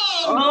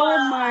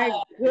 Oh my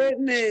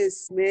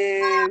goodness,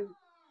 man.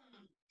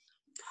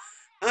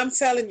 I'm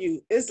telling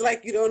you, it's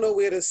like you don't know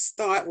where to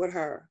start with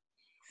her.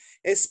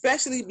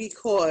 Especially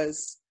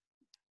because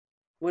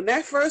when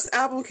that first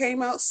album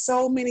came out,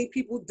 so many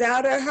people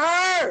doubted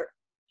her.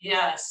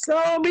 Yes.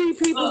 So many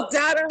people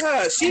doubted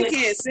her. She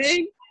can't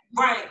sing.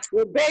 Right.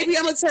 Well, baby,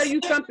 I'm going to tell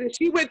you something.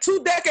 She went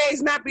 2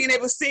 decades not being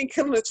able to sing,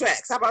 killing the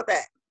tracks. How about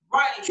that?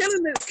 Right.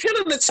 Killing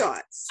the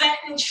charts.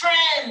 Setting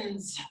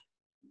trends.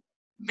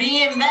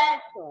 Being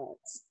that.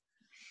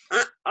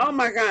 Oh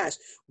my gosh.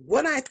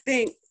 What I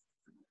think,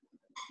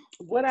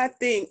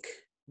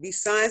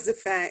 besides the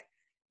fact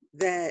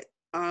that,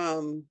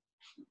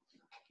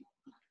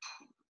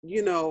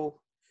 you know,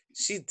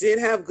 she did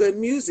have good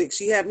music.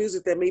 She had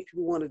music that made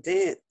people want to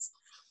dance.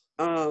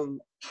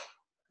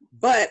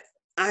 But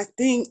I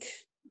think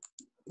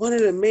one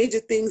of the major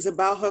things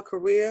about her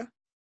career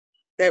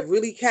that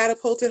really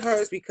catapulted her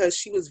is because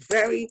she was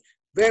very,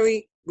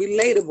 very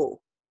relatable.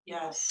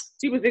 Yes.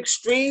 She was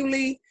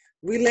extremely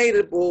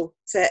relatable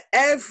to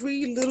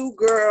every little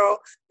girl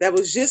that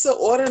was just an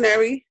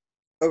ordinary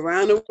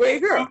around the way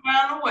girl.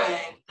 Around the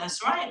way.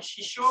 That's right.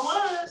 She sure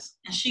was.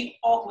 And she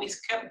always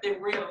kept it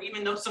real,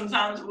 even though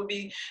sometimes it would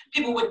be,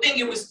 people would think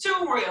it was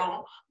too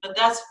real, but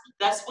that's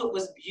what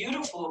was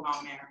beautiful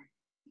about Mary.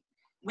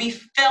 We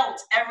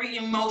felt every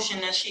emotion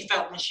that she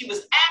felt. When she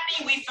was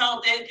happy, we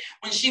felt it.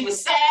 When she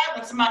was sad,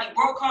 when somebody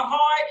broke her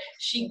heart,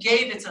 she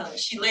gave it to us.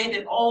 She laid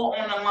it all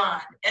on the line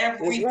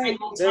every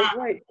single time. That's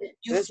right.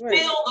 You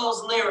feel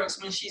those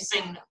lyrics when she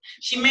sings them.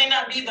 She may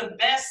not be the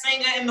best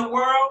singer in the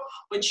world,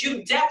 but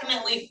you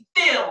definitely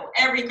feel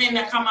everything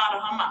that come out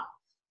of her mouth.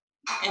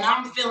 And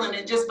I'm feeling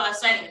it just by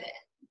saying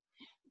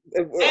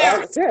that.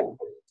 Mary.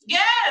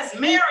 Yes,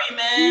 Mary,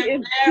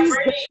 man.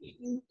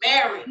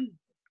 Mary.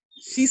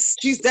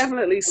 She's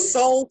definitely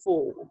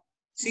soulful.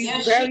 She's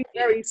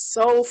very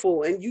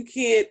soulful, and you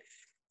can't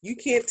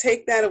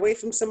take that away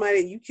from somebody.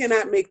 You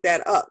cannot make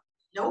that up.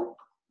 Nope.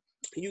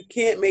 You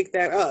can't make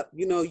that up.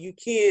 You know, you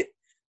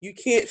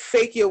can't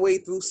fake your way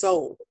through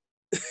soul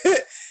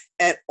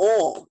at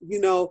all. You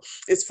know,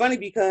 it's funny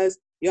because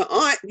your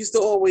aunt used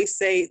to always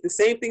say the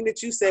same thing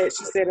that you said.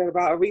 She said it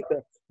about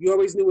Aretha. You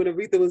always knew when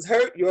Aretha was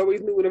hurt. You always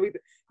knew when Aretha,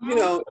 you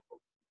know,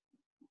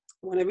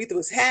 when Aretha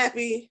was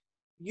happy,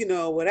 you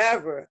know,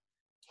 whatever.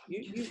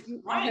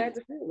 You had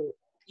to feel it.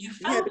 You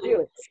had to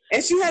feel it.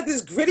 And she had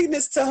this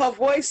grittiness to her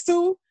voice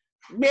too.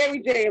 Mary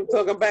J, I'm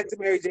talking back to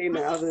Mary J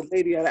now, the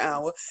lady of the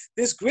hour.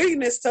 This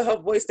grittiness to her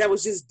voice that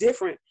was just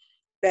different,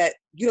 that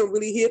you don't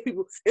really hear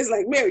people. It's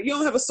like, Mary, you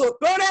don't have a sore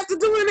throat after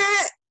doing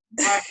that?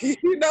 Right.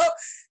 You know,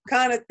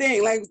 kind of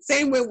thing. Like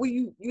same way when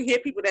you hear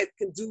people that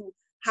can do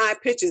high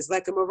pitches,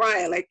 like a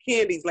Mariah, like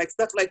Candies, like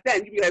stuff like that.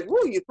 And you be like,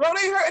 whoa, your throat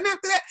ain't hurting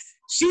after that?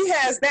 She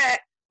has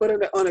that, but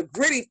on a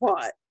gritty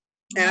part.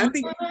 And I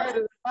think you heard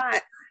it a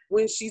lot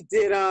when she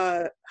did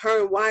her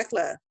and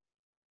Wyclef.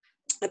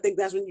 I think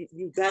that's when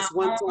that's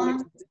one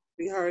song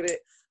we heard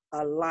it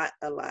a lot.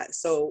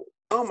 So,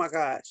 oh my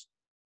gosh,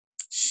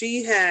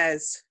 she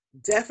has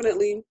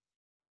definitely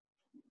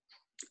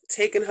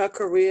taken her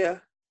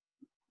career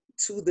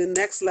to the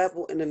next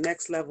level and the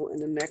next level and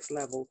the next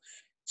level.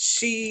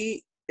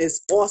 She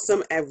is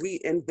awesome at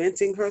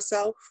reinventing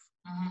herself.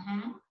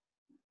 Mm-hmm.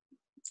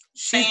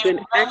 She's been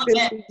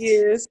acting for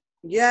years.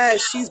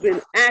 Yes, she's been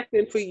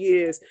acting for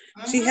years.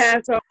 Mm-hmm. She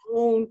has her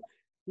own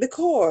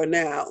liqueur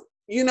now.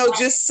 You know,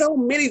 just so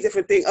many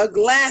different things. A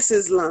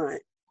glasses line.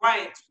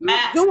 Right.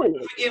 Mac. Doing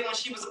it. Forget when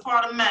she was a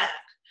part of Mac.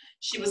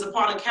 She was a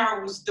part of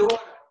Carol's daughter.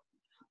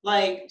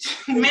 Like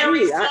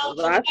Mary. I saw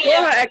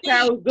her at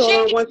Carol's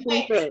daughter on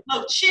 125th.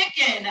 No,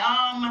 chicken.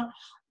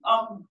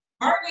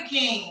 Burger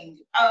King.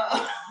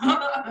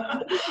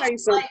 Let me tell you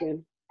something. Like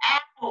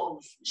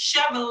Apples,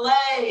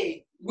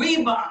 Chevrolet,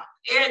 Reebok,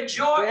 Air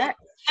Jordan,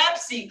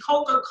 Pepsi,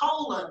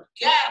 Coca-Cola,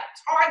 Gap,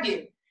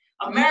 Target,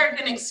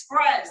 American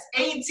Express,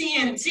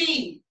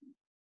 AT&T.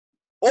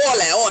 All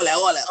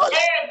that.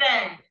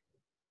 Everything.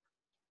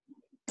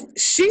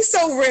 She's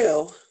so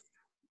real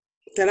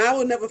that I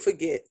will never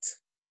forget.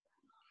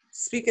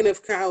 Speaking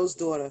of Carol's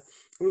daughter,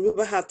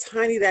 remember how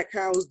tiny that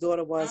Carol's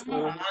daughter was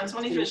on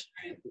 25th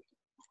Street.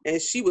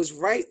 And she was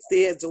right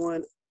there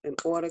doing an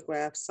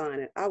autograph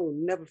signing. I will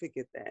never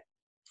forget that.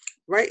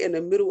 Right in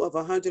the middle of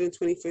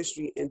 125th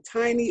Street, and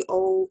tiny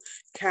old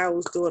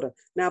Carol's daughter.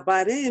 Now,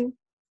 by then,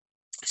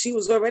 she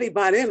was already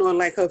on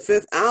like her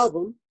 5th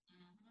album.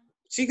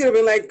 She could have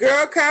been like,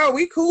 girl, Carol,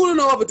 we cool and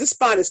all, but this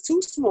spot is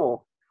too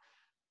small.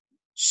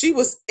 She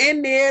was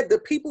in there.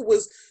 The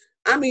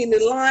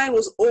line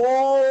was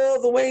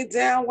all the way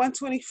down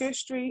 125th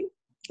Street,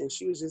 and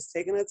she was just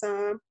taking her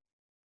time,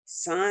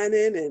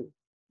 signing and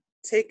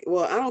I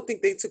don't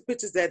think they took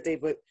pictures that day,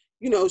 but,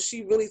 you know,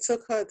 she really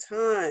took her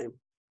time.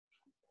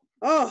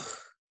 Oh,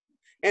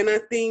 and I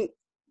think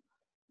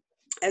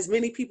as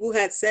many people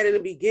had said in the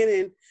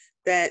beginning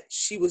that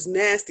she was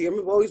nasty. I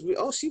remember always,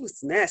 she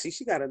was nasty.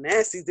 She got a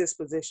nasty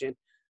disposition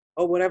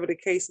or whatever the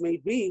case may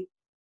be.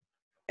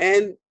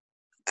 And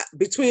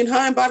between her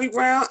and Bobby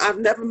Brown, I've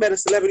never met a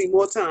celebrity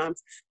more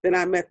times than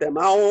I met them.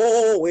 I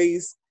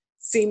always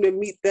seem to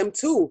meet them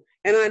too.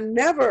 And I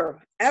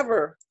never,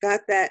 ever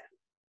got that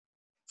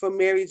from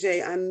Mary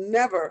J. I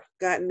never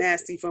got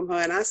nasty from her.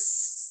 And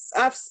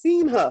I've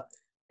seen her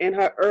in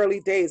her early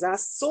days. I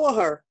saw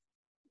her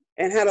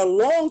and had a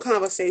long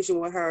conversation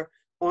with her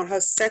on her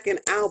 2nd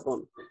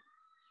album,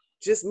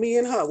 just me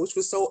and her, which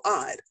was so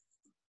odd.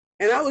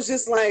 And I was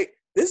just like,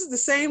 this is the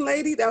same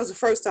lady. That was the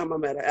first time I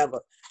met her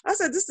ever. I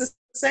said, this is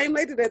the same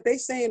lady that they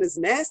saying is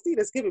nasty,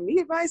 that's giving me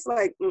advice?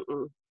 Like,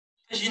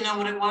 Because you know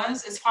what it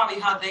was? It's probably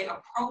how they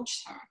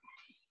approached her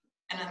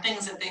and the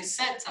things that they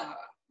said to her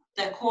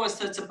that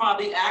caused her to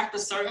probably act a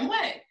certain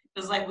way.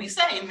 Because like we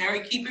say,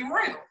 Mary, keep it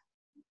real.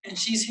 And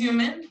she's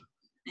human,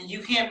 and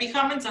you can't be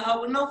coming to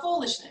her with no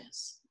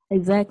foolishness.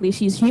 Exactly,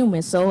 she's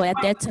human. So at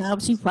that time,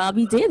 she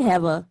probably did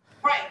have a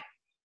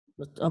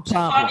problem. She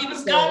probably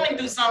was going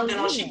through something,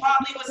 or she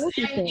probably was,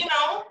 you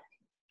know.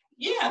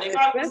 Yeah, they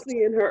probably was,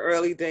 especially in her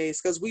early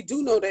days, because we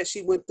do know that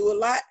she went through a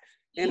lot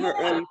in her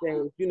yeah, early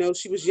days. You know,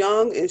 she was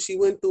young and she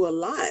went through a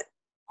lot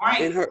in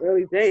right, her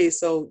early days.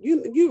 So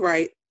you're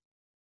right.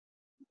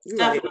 You're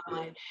right.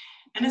 definitely.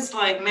 And it's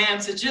like, man,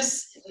 to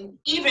just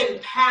even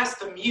past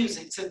the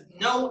music, to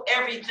know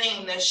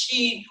everything that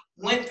she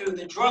went through,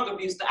 the drug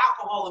abuse, the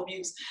alcohol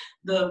abuse,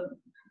 the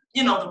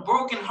the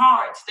broken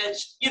hearts that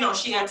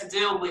she had to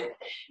deal with,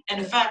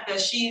 and the fact that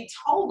she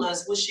told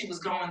us what she was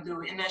going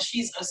through, and that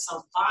she's a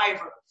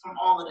survivor from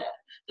all of that.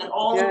 That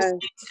all those Yes.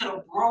 things could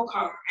have broke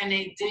her, and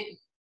they didn't.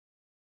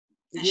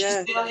 And she's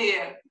Yes. still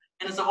here.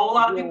 And there's a whole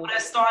lot of Yes. people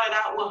that started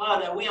out with her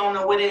that we don't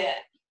know where they're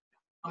at.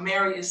 But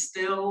Mary is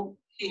still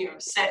here,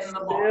 setting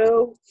the bar.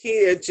 Still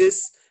here,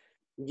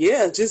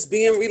 just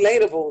being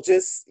relatable,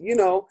 just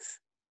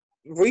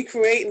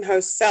recreating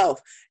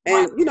herself,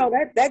 and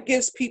that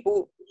gives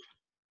people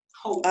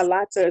Hope. a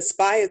lot to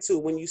aspire to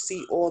when you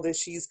see all that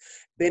she's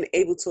been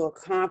able to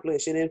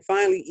accomplish, and then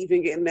finally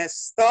even getting that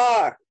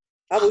star.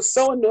 I was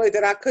so annoyed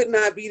that I could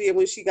not be there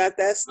when she got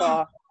that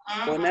star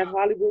on that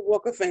Hollywood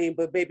Walk of Fame.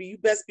 But baby, you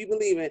best be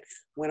believing,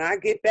 when I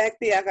get back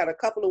there, I got a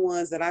couple of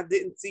ones that I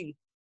didn't see.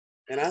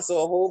 And I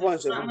saw a whole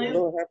bunch of them.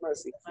 Lord have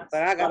mercy.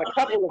 But I got a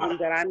couple of them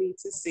that I need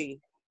to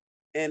see.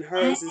 And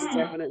hers is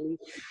definitely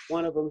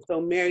one of them.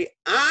 So Mary,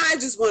 I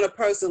just want to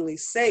personally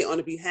say on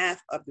the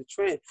behalf of the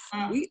Trend,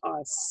 we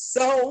are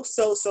so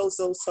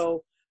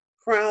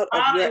proud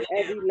of your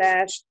every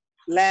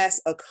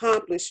last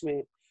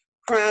accomplishment.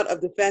 Proud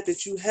of the fact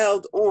that you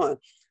held on.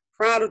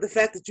 Proud of the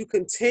fact that you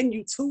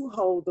continue to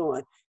hold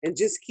on and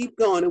just keep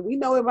going. And we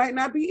know it might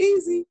not be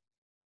easy,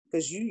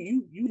 because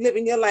you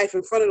living your life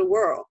in front of the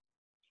world.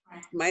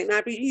 Might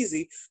not be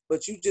easy,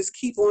 but you just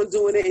keep on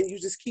doing it, and you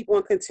just keep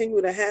on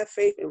continuing to have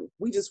faith. And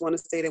we just want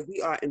to say that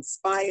we are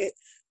inspired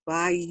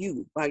by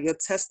you, by your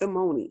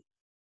testimony.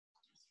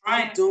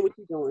 Right. Keep doing what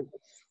you're doing.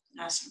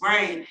 That's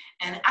right.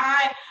 And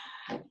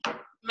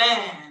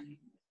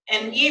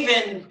and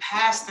even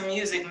past the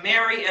music,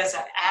 Mary as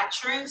an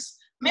actress,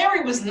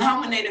 Mary was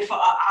nominated for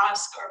an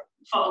Oscar,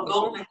 for a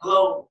Golden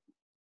Globe.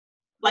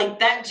 Like,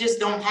 that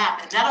just don't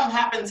happen. That don't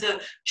happen to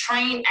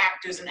trained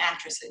actors and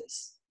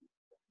actresses.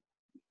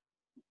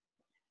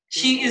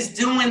 She is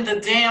doing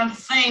the damn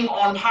thing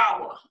on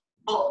Power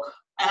book,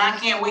 and I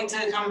can't wait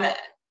till it come back.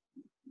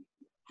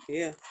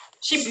 Yeah.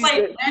 She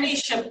played Betty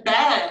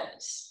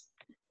Shabazz.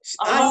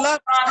 I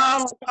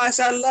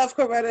love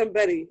Coretta and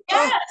Betty.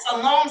 Yes,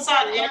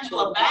 alongside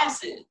Angela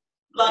Bassett.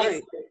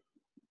 Like,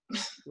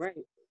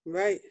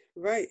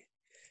 right.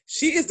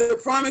 She is the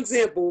prime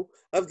example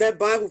of that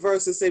Bible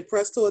verse that say,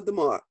 "Press toward the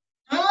mark."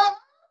 Huh?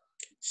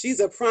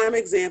 She's a prime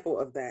example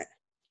of that.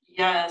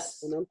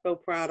 Yes. And I'm so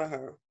proud of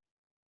her.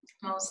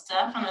 Most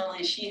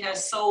definitely. She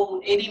has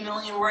sold 80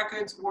 million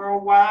records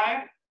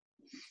worldwide.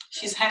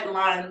 She's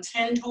headlined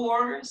 10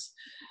 tours.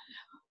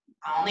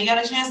 I only got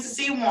a chance to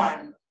see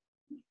one,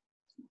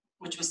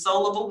 which was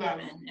Soul of a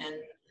Woman. And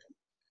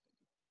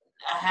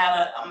I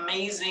had an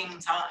amazing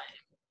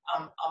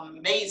time.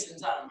 Amazing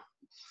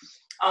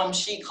time.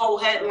 She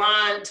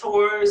co-headlined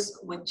tours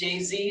with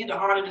Jay-Z, the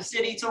Heart of the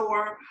City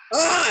tour.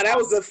 That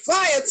was a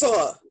fire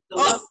tour. The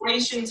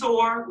Liberation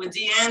tour with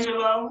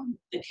D'Angelo,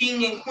 the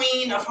King and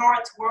Queen of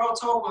Hearts World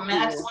Tour with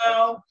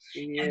Maxwell,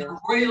 and the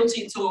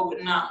Royalty tour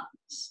with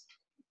Nas.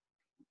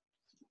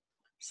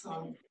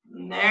 So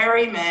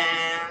Mary,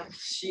 man,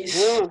 she's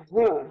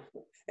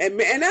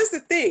and that's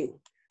the thing.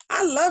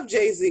 I love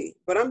Jay-Z,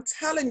 but I'm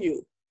telling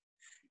you,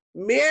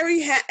 Mary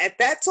had at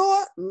that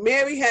tour,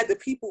 Mary had the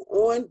people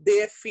on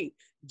their feet.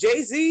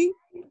 Jay-Z,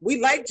 we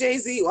like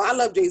Jay-Z, or I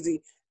love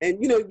Jay-Z. And,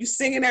 you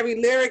singing every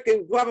lyric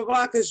and blah, blah,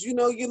 blah, because you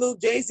little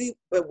Jay-Z.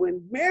 But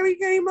when Mary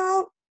came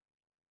out,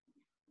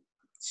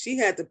 she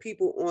had the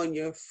people on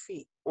their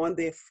feet.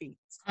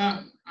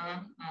 The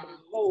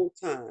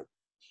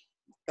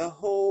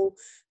whole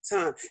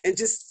time. And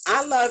just,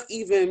 I love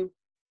even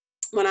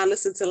when I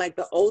listen to like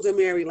the older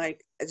Mary,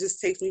 like it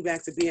just takes me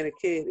back to being a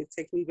kid. It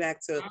takes me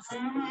back to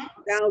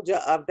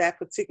nostalgia of that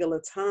particular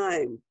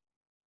time.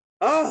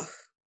 Oh.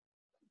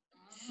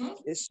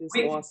 It's just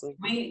awesome.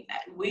 We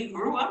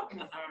grew up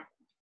with her.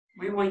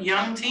 We were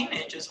young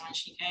teenagers when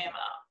she came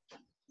out.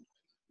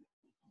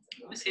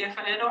 We was here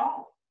for it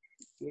all.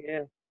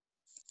 Yeah.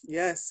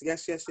 Yes.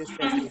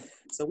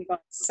 So we are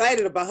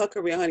excited about her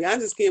career, honey. I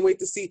just can't wait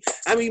to see.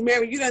 I mean,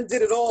 Mary, you done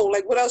did it all.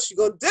 Like, what else you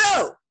gonna do?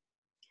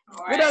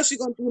 Right. What else you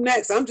gonna do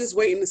next? I'm just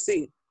waiting to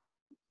see.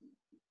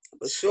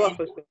 For sure.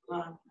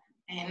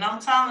 Ain't no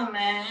telling,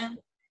 man.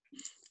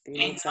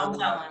 Ain't no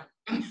telling.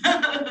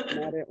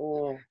 Not at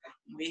all.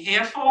 We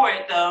here for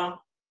it, though.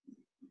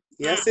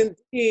 Yes,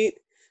 indeed.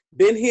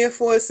 Been here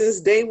for it since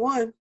day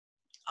one.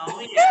 Oh,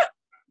 yeah.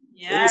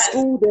 Yeah. In the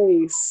school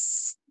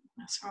days.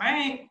 That's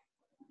right.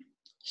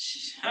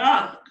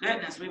 Oh,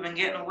 goodness. We've been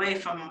getting away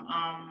from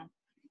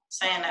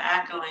saying the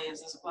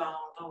accolades as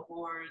well, the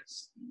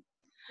awards.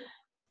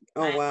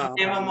 Oh, wow.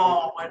 Give them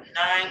all. With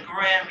 9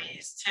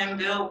 Grammys, 10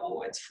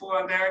 Billboards,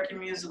 4 American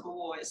Music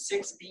Awards,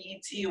 6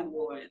 BET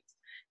Awards,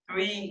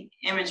 3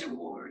 Image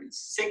Awards,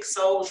 6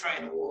 Soul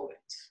Train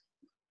Awards.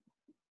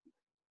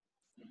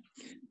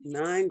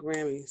 9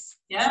 Grammys.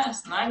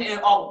 Yes, 9.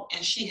 Oh,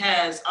 and she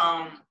has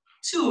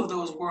 2 of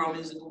those World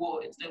Music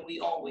Awards that we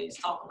always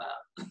talk about.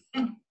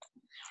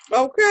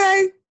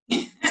 Okay. So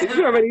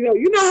you already know.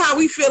 You know how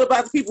we feel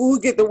about the people who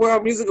get the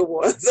World Music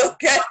Awards,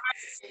 okay?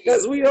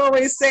 Because we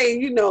always say,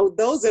 you know,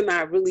 those are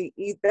not really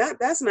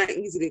that's not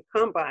easy to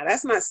come by.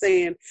 That's not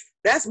saying,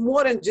 that's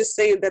more than just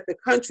saying that the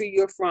country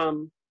you're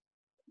from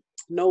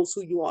knows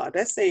who you are.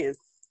 That's saying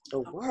the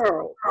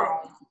world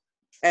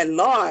at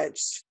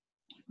large.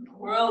 The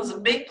world is a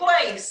big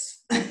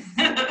place.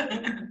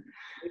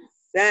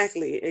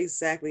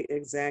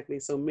 Exactly.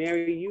 So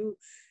Mary, you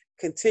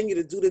continue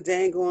to do the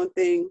dang on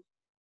thing.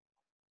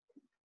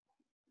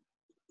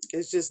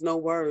 It's just no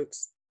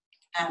words.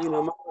 You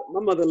know, my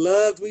mother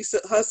loved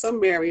her some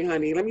Mary,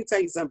 honey. Let me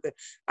tell you something.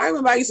 I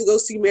remember I used to go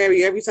see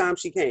Mary every time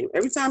she came.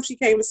 Every time she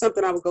came to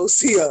something, I would go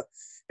see her.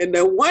 And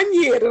the one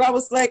year that I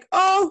was like,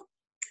 oh,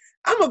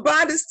 I'm going to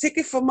buy this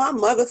ticket for my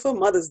mother for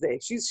Mother's Day.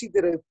 She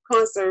did a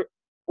concert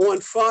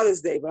on Father's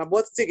Day, but I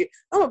bought the ticket.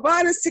 I'm going to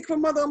buy this ticket for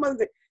Mother on Mother's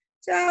Day.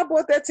 I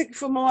bought that ticket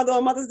for my mother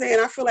on Mother's Day,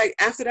 and I feel like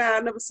after that, I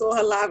never saw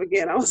her live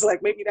again. I was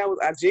like, maybe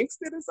I jinxed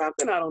it or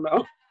something. I don't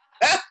know.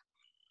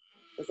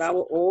 Because I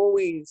will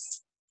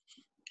always,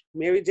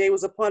 Mary J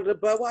was a part of the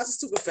Budweiser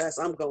Superfest.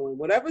 I'm going.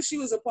 Whatever she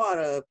was a part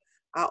of,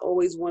 I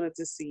always wanted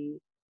to see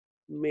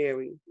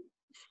Mary.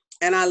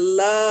 And I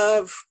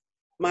love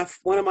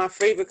one of my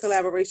favorite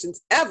collaborations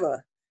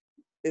ever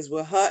is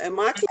with her and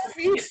my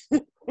Cliffy.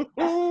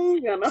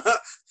 You know how I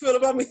feel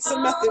about me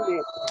some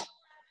nothing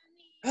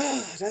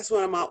there. That's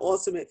one of my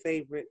ultimate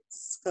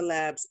favorites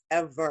collabs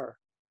ever.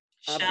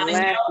 Shot in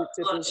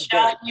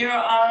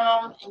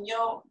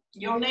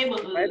your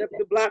neighborhood. Right up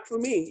the block for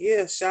me.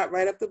 Yeah, shot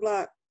right up the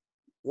block.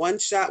 One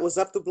shot was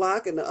up the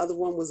block and the other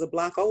one was a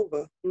block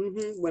over.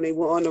 When they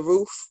were on the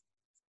roof,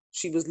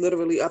 she was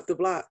literally up the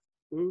block.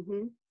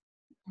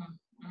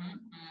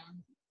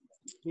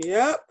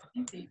 Yep.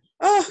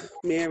 Oh,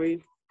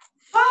 Mary.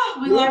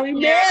 Oh,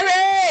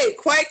 Mary,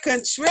 quite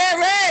contrary.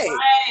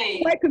 Right.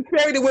 Quite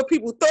contrary to what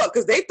people thought,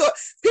 because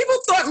people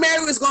thought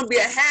Mary was going to be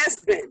a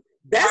has-been.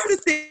 That's the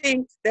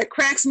thing that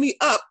cracks me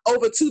up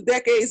over 2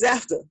 decades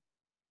after.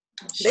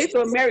 They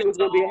thought Mary was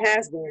going to be a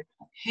has-been.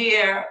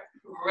 Here,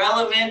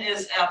 relevant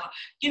as ever.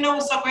 You know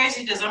what's so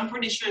crazy? Because I'm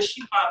pretty sure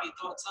she probably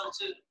thought so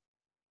too.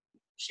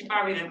 She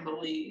probably didn't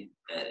believe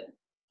that,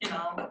 you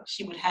know,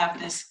 she would have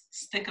this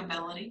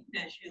stickability,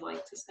 as you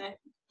like to say.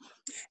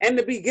 And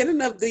the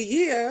beginning of the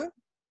year,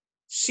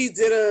 she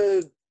did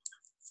a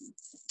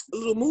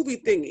little movie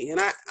thingy, and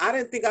I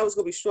didn't think I was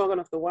going to be strong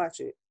enough to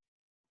watch it.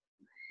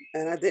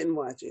 And I didn't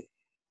watch it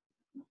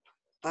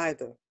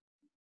either.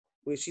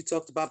 Where she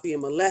talked about being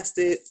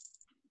molested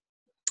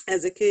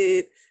as a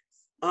kid.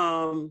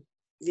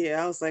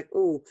 Yeah, I was like,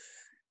 ooh,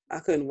 I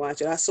couldn't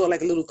watch it. I saw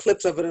like little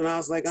clips of it and I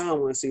was like, I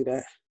don't want to see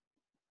that.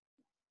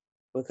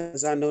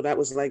 Because I know that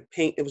was like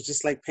it was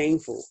just like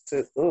painful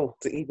to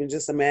even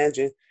just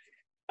imagine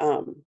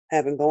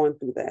having gone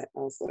through that. I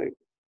was like,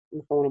 I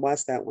want to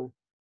watch that one.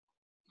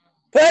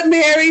 But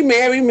Mary.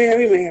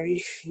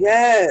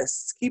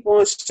 Yes. Keep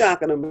on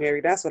shocking them,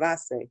 Mary. That's what I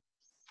say.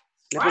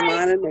 Never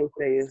mind the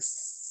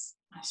naysayers.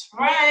 That's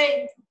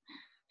right.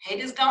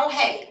 Haters gonna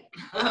hate.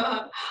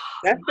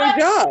 That's their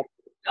job.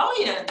 Oh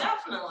yeah,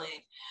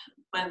 definitely.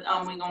 But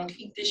we're gonna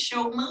keep this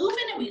show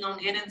moving and we're gonna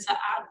get into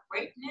our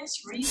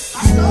greatness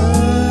recycle.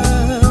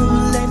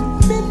 Let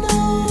me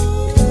know.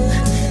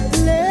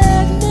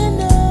 Let me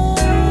know.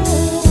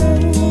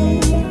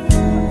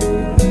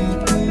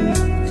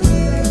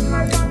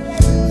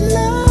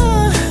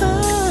 Love,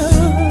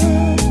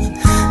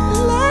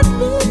 let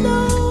me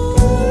know.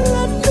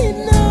 Let me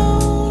know.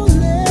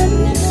 Let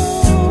me know.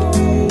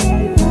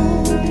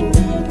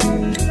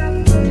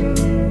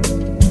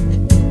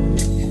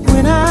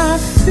 When I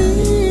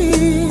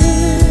feel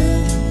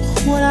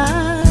what I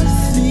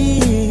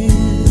feel,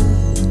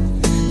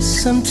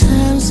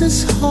 sometimes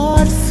it's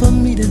hard for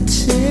me to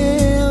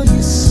tell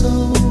you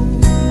so.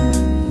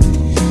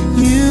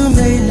 You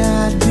may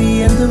not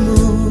be in the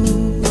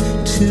mood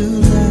to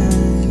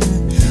learn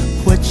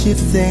what you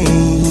think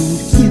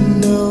you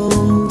know.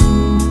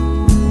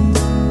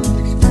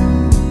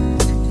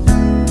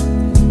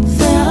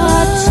 There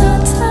are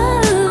times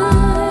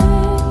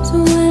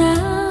when I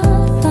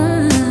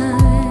find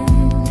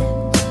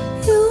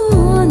you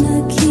wanna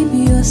keep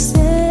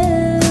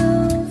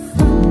yourself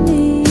from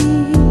me.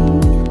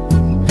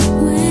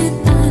 When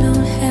I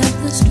don't have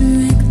the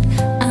strength,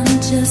 I'm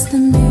just a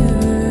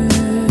mirror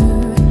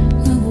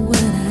of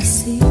what I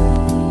see.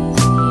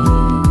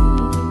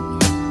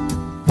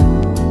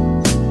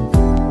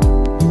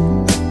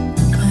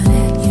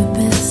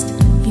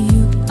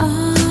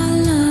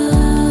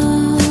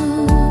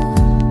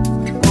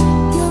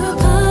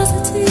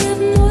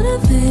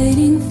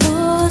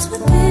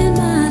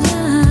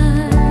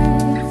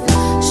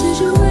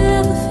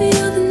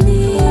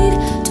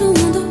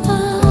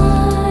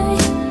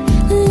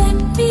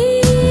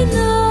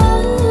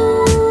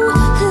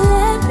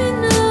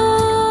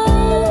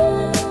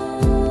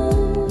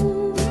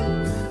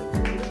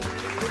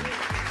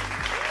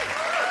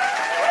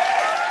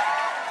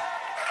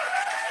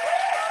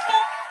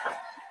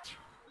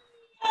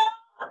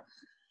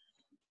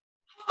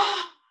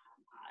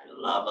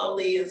 love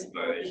Aaliyah's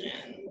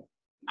version.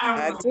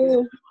 I really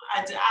do.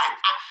 I do.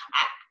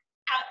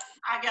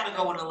 I gotta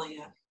go with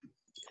Aaliyah.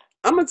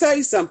 I'm gonna tell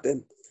you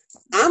something.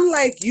 I'm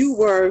like you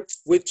were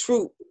with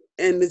Troop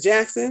and the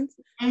Jacksons.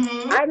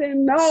 Mm-hmm. I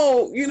didn't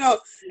know,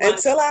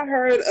 until I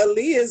heard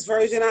Aaliyah's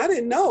version. I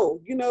didn't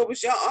know, it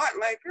was your aunt.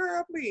 Like,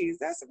 girl, please,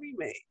 that's a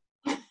remake.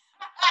 I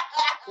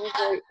was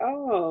like,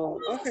 oh,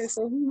 okay,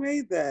 so who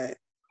made that?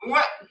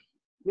 What?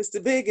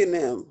 Mr. Big and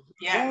them.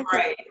 Yeah, okay.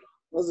 right.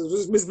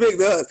 Was Miss Big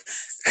to us.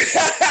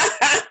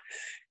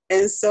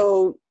 And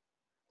so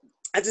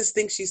I just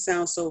think she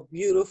sounds so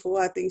beautiful.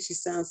 I think she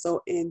sounds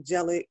so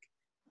angelic.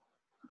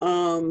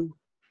 And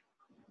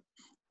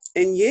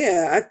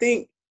yeah, I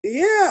think,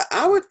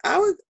 I would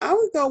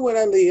go with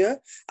Aaliyah.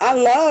 I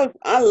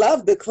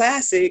love the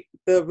classic,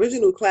 the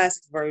original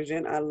classic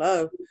version. I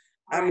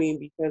mean,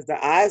 because the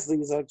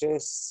Isleys are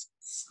just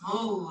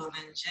smooth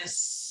and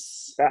just.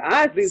 The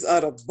Isleys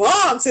are the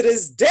bomb to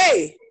this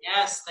day.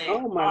 Yes, they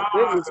Oh my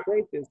goodness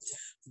gracious.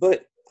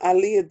 But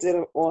Aaliyah did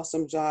an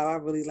awesome job. I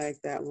really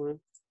like that one.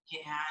 Yeah,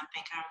 I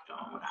think I'm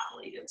going with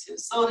Aaliyah too.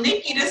 So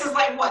Nikki, this is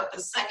like what,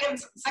 the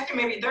second,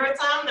 maybe third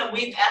time that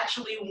we've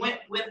actually went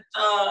with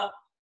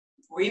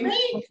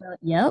remake?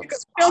 Yep.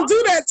 Because we don't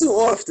do that too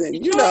often,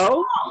 We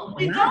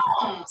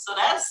don't. So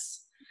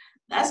that's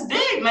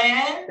big,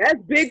 man.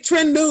 That's big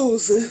trend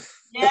news.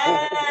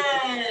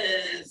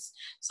 Yes.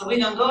 So we're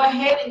gonna go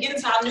ahead and get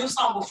into our new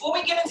song. Before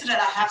we get into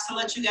that, I have to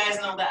let you guys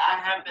know that I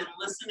have been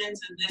listening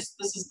to this.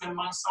 This has been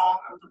my song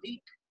of the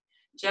week.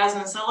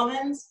 Jasmine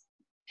Sullivan's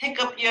Pick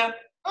Up Your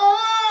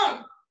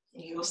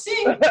You'll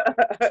see.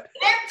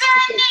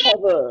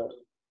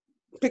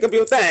 Pick up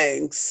your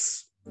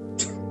things.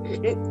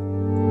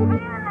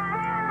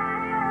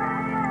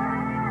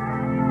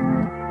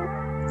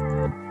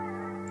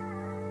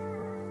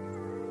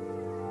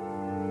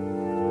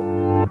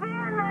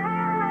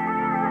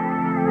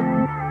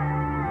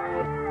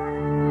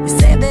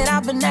 That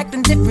I've been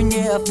acting different,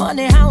 yeah.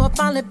 Funny how I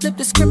finally flipped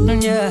the script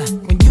on ya.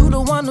 When you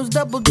the one who's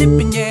double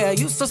dipping, yeah.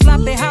 You so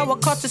sloppy how I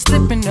caught you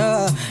slipping,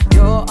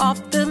 You're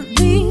off the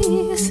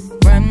lease,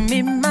 run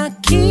me my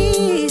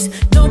keys.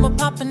 No more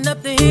popping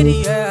up the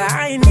hitty, yeah.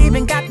 I ain't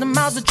even got the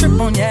miles to trip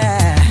on,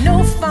 yeah.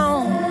 No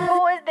phone,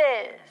 who is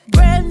this?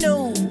 Brand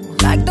new,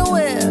 like the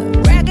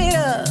whip. Rack it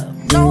up,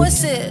 no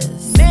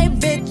assist. Made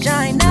bitch,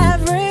 I ain't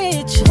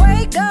average.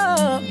 Wake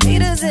up,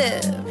 need a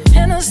zip.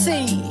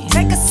 Hennessy,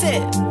 take a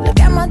sip. Look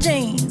at my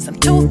jeans, I'm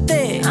too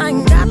thick. I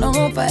ain't got no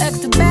room for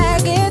extra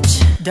baggage.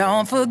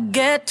 Don't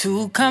forget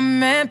to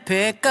come and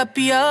pick up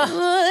your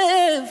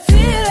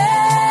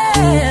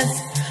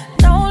feelings.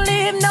 Don't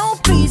leave no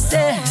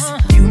pieces.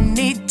 You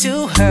need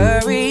to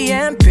hurry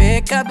and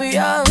pick up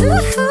your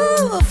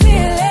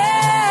feelings.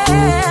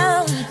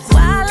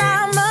 While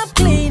I'm up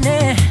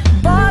cleaning,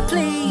 boy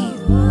please,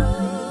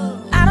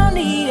 I don't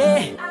need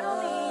it.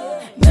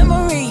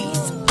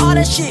 Memories, all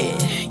that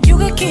shit, you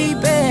can keep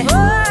it.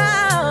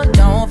 Oh,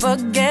 don't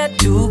forget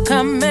to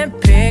come and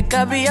pick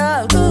up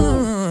your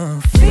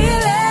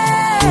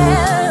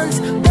feelings.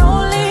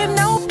 Don't leave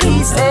no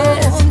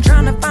pieces. I'm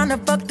trying to find a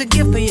fuck to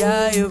give for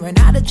ya. You ran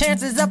out of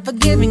chances of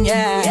forgiving ya.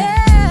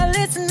 Yeah,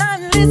 listen,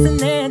 I'm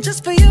listening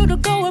just for you to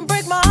go and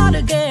break my heart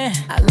again.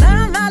 I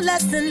learned my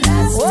lesson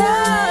last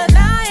time.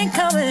 I ain't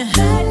coming.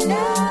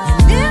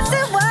 This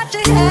is what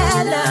you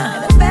had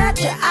now. And I bet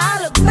you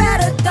I look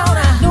better, don't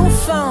I? New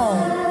phone.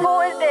 Who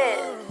is this?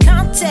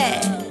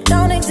 Contact.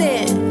 Don't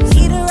exist.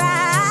 Either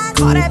I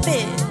call that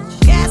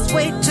bitch. Gas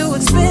way too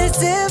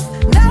expensive.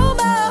 No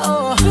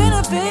more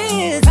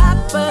benefits.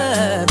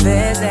 Papa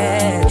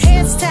visit.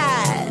 Hands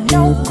tied.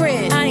 No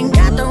grip. I ain't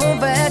got the room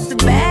for extra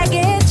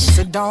baggage.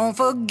 So don't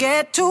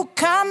forget to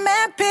come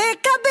and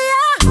pick up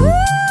your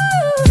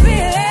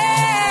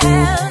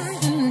feelings.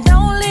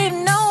 Don't leave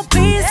no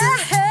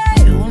pieces.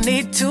 You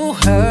need to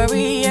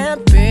hurry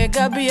and pick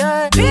up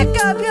your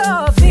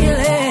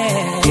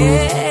feelings.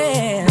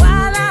 Yeah.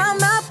 While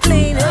I'm up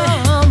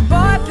cleaning,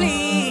 boy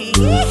please,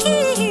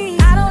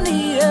 I don't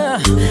need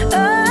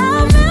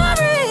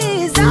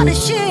memories, all the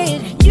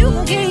shit you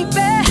can keep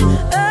it.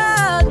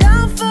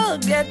 Don't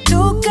forget to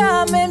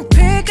come and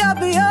pick up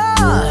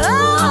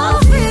your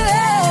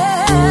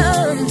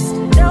feelings.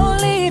 Don't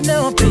leave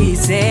no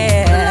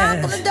pieces.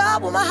 Knock on the door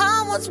where my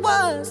heart once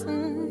was,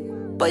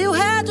 but you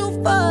had too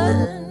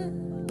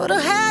fun, but I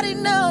had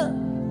enough.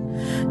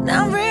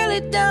 Now I'm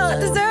really done. I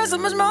deserve so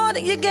much more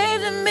than you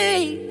gave to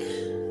me.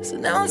 So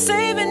now I'm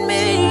saving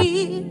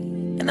me,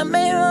 and I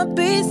made her a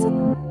piece,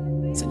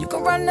 so you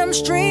can run them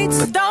streets.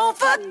 But don't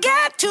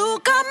forget to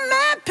come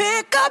and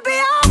pick up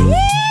your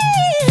feelings.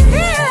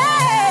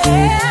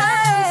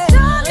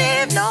 Don't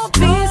leave no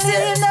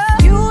pieces.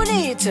 You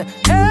need to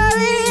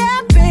hurry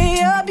and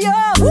pick up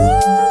your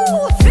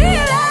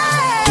feelings.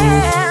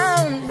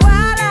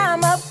 While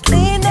I'm up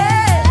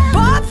cleaning,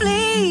 boy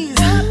please,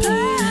 I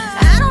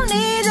don't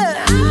need it.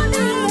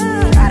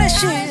 All that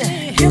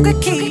shit you could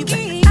keep,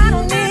 I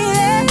don't need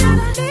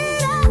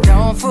it.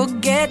 Don't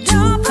forget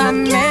to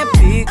come and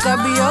pick up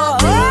your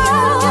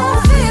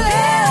feelings.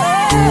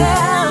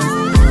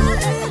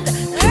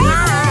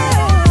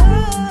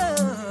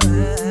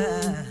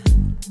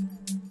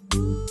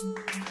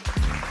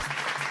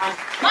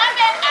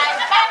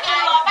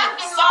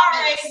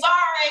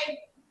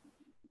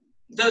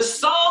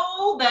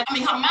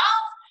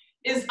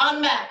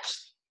 unmatched.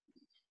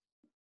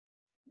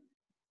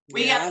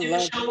 We Yeah, got I to do a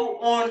love show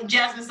on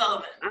Jasmine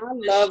Sullivan. I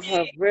love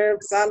her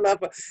rips. I love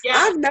her. Yeah.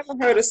 I've never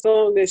heard a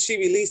song that she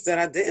released that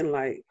I didn't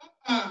like.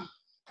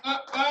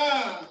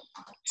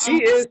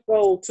 She is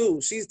soul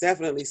too. She's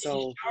definitely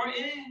soul. She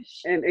sure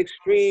is. And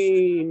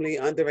extremely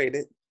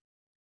underrated.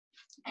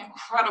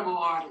 Incredible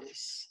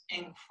artist.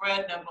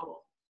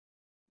 Incredible.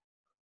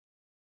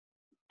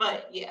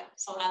 But yeah,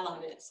 so I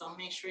love it. So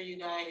make sure you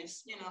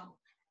guys,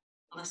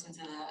 listen to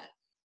that.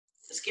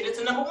 Let's get it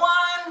to number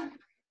one.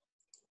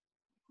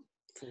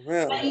 For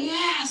real. But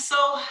yeah,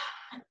 so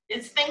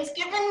it's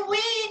Thanksgiving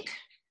week.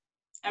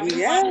 Everyone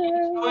Yes.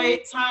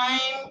 enjoy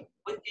time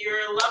with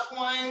your loved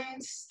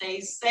ones.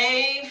 Stay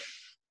safe.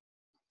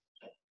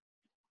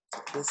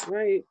 That's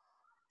right.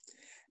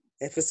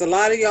 If it's a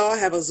lot of y'all,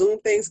 have a Zoom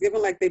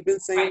Thanksgiving like they've been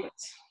saying. Right.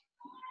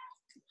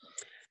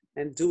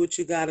 And do what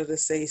you gotta to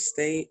stay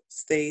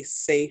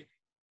safe.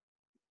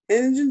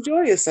 And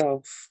enjoy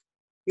yourself.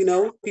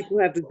 People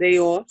have the day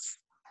off.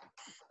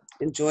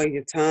 Enjoy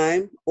your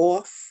time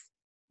off.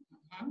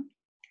 Mm-hmm.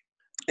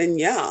 And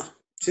yeah,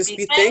 just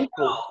be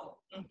thankful.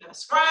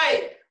 That's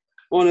right.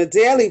 On a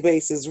daily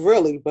basis,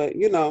 really, but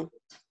Mm-hmm.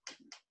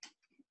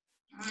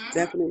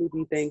 definitely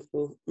be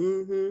thankful.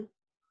 Mm-hmm.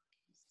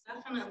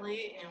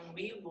 Definitely, and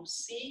we will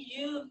see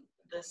you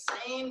the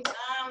same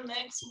time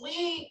next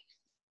week.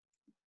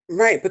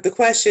 Right, but the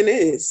question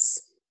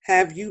is,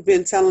 have you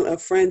been telling a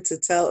friend to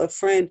tell a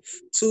friend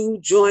to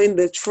join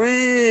the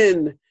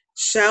trend?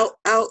 Shout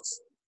outs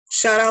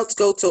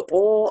go to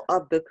all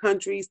of the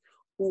countries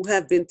who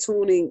have been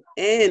tuning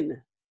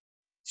in.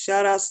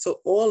 Shout outs to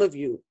all of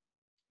you.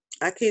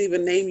 I can't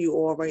even name you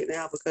all right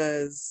now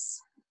because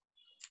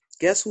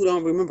guess who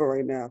don't remember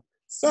right now?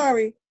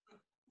 Sorry.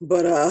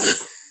 But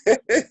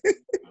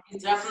we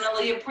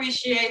definitely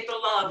appreciate the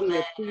love, we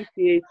man.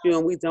 appreciate you,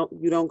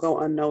 and you don't go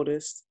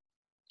unnoticed.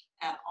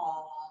 At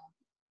all.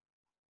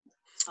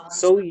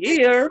 So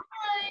yeah.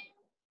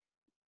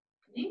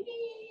 Bye.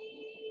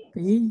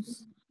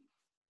 Peace.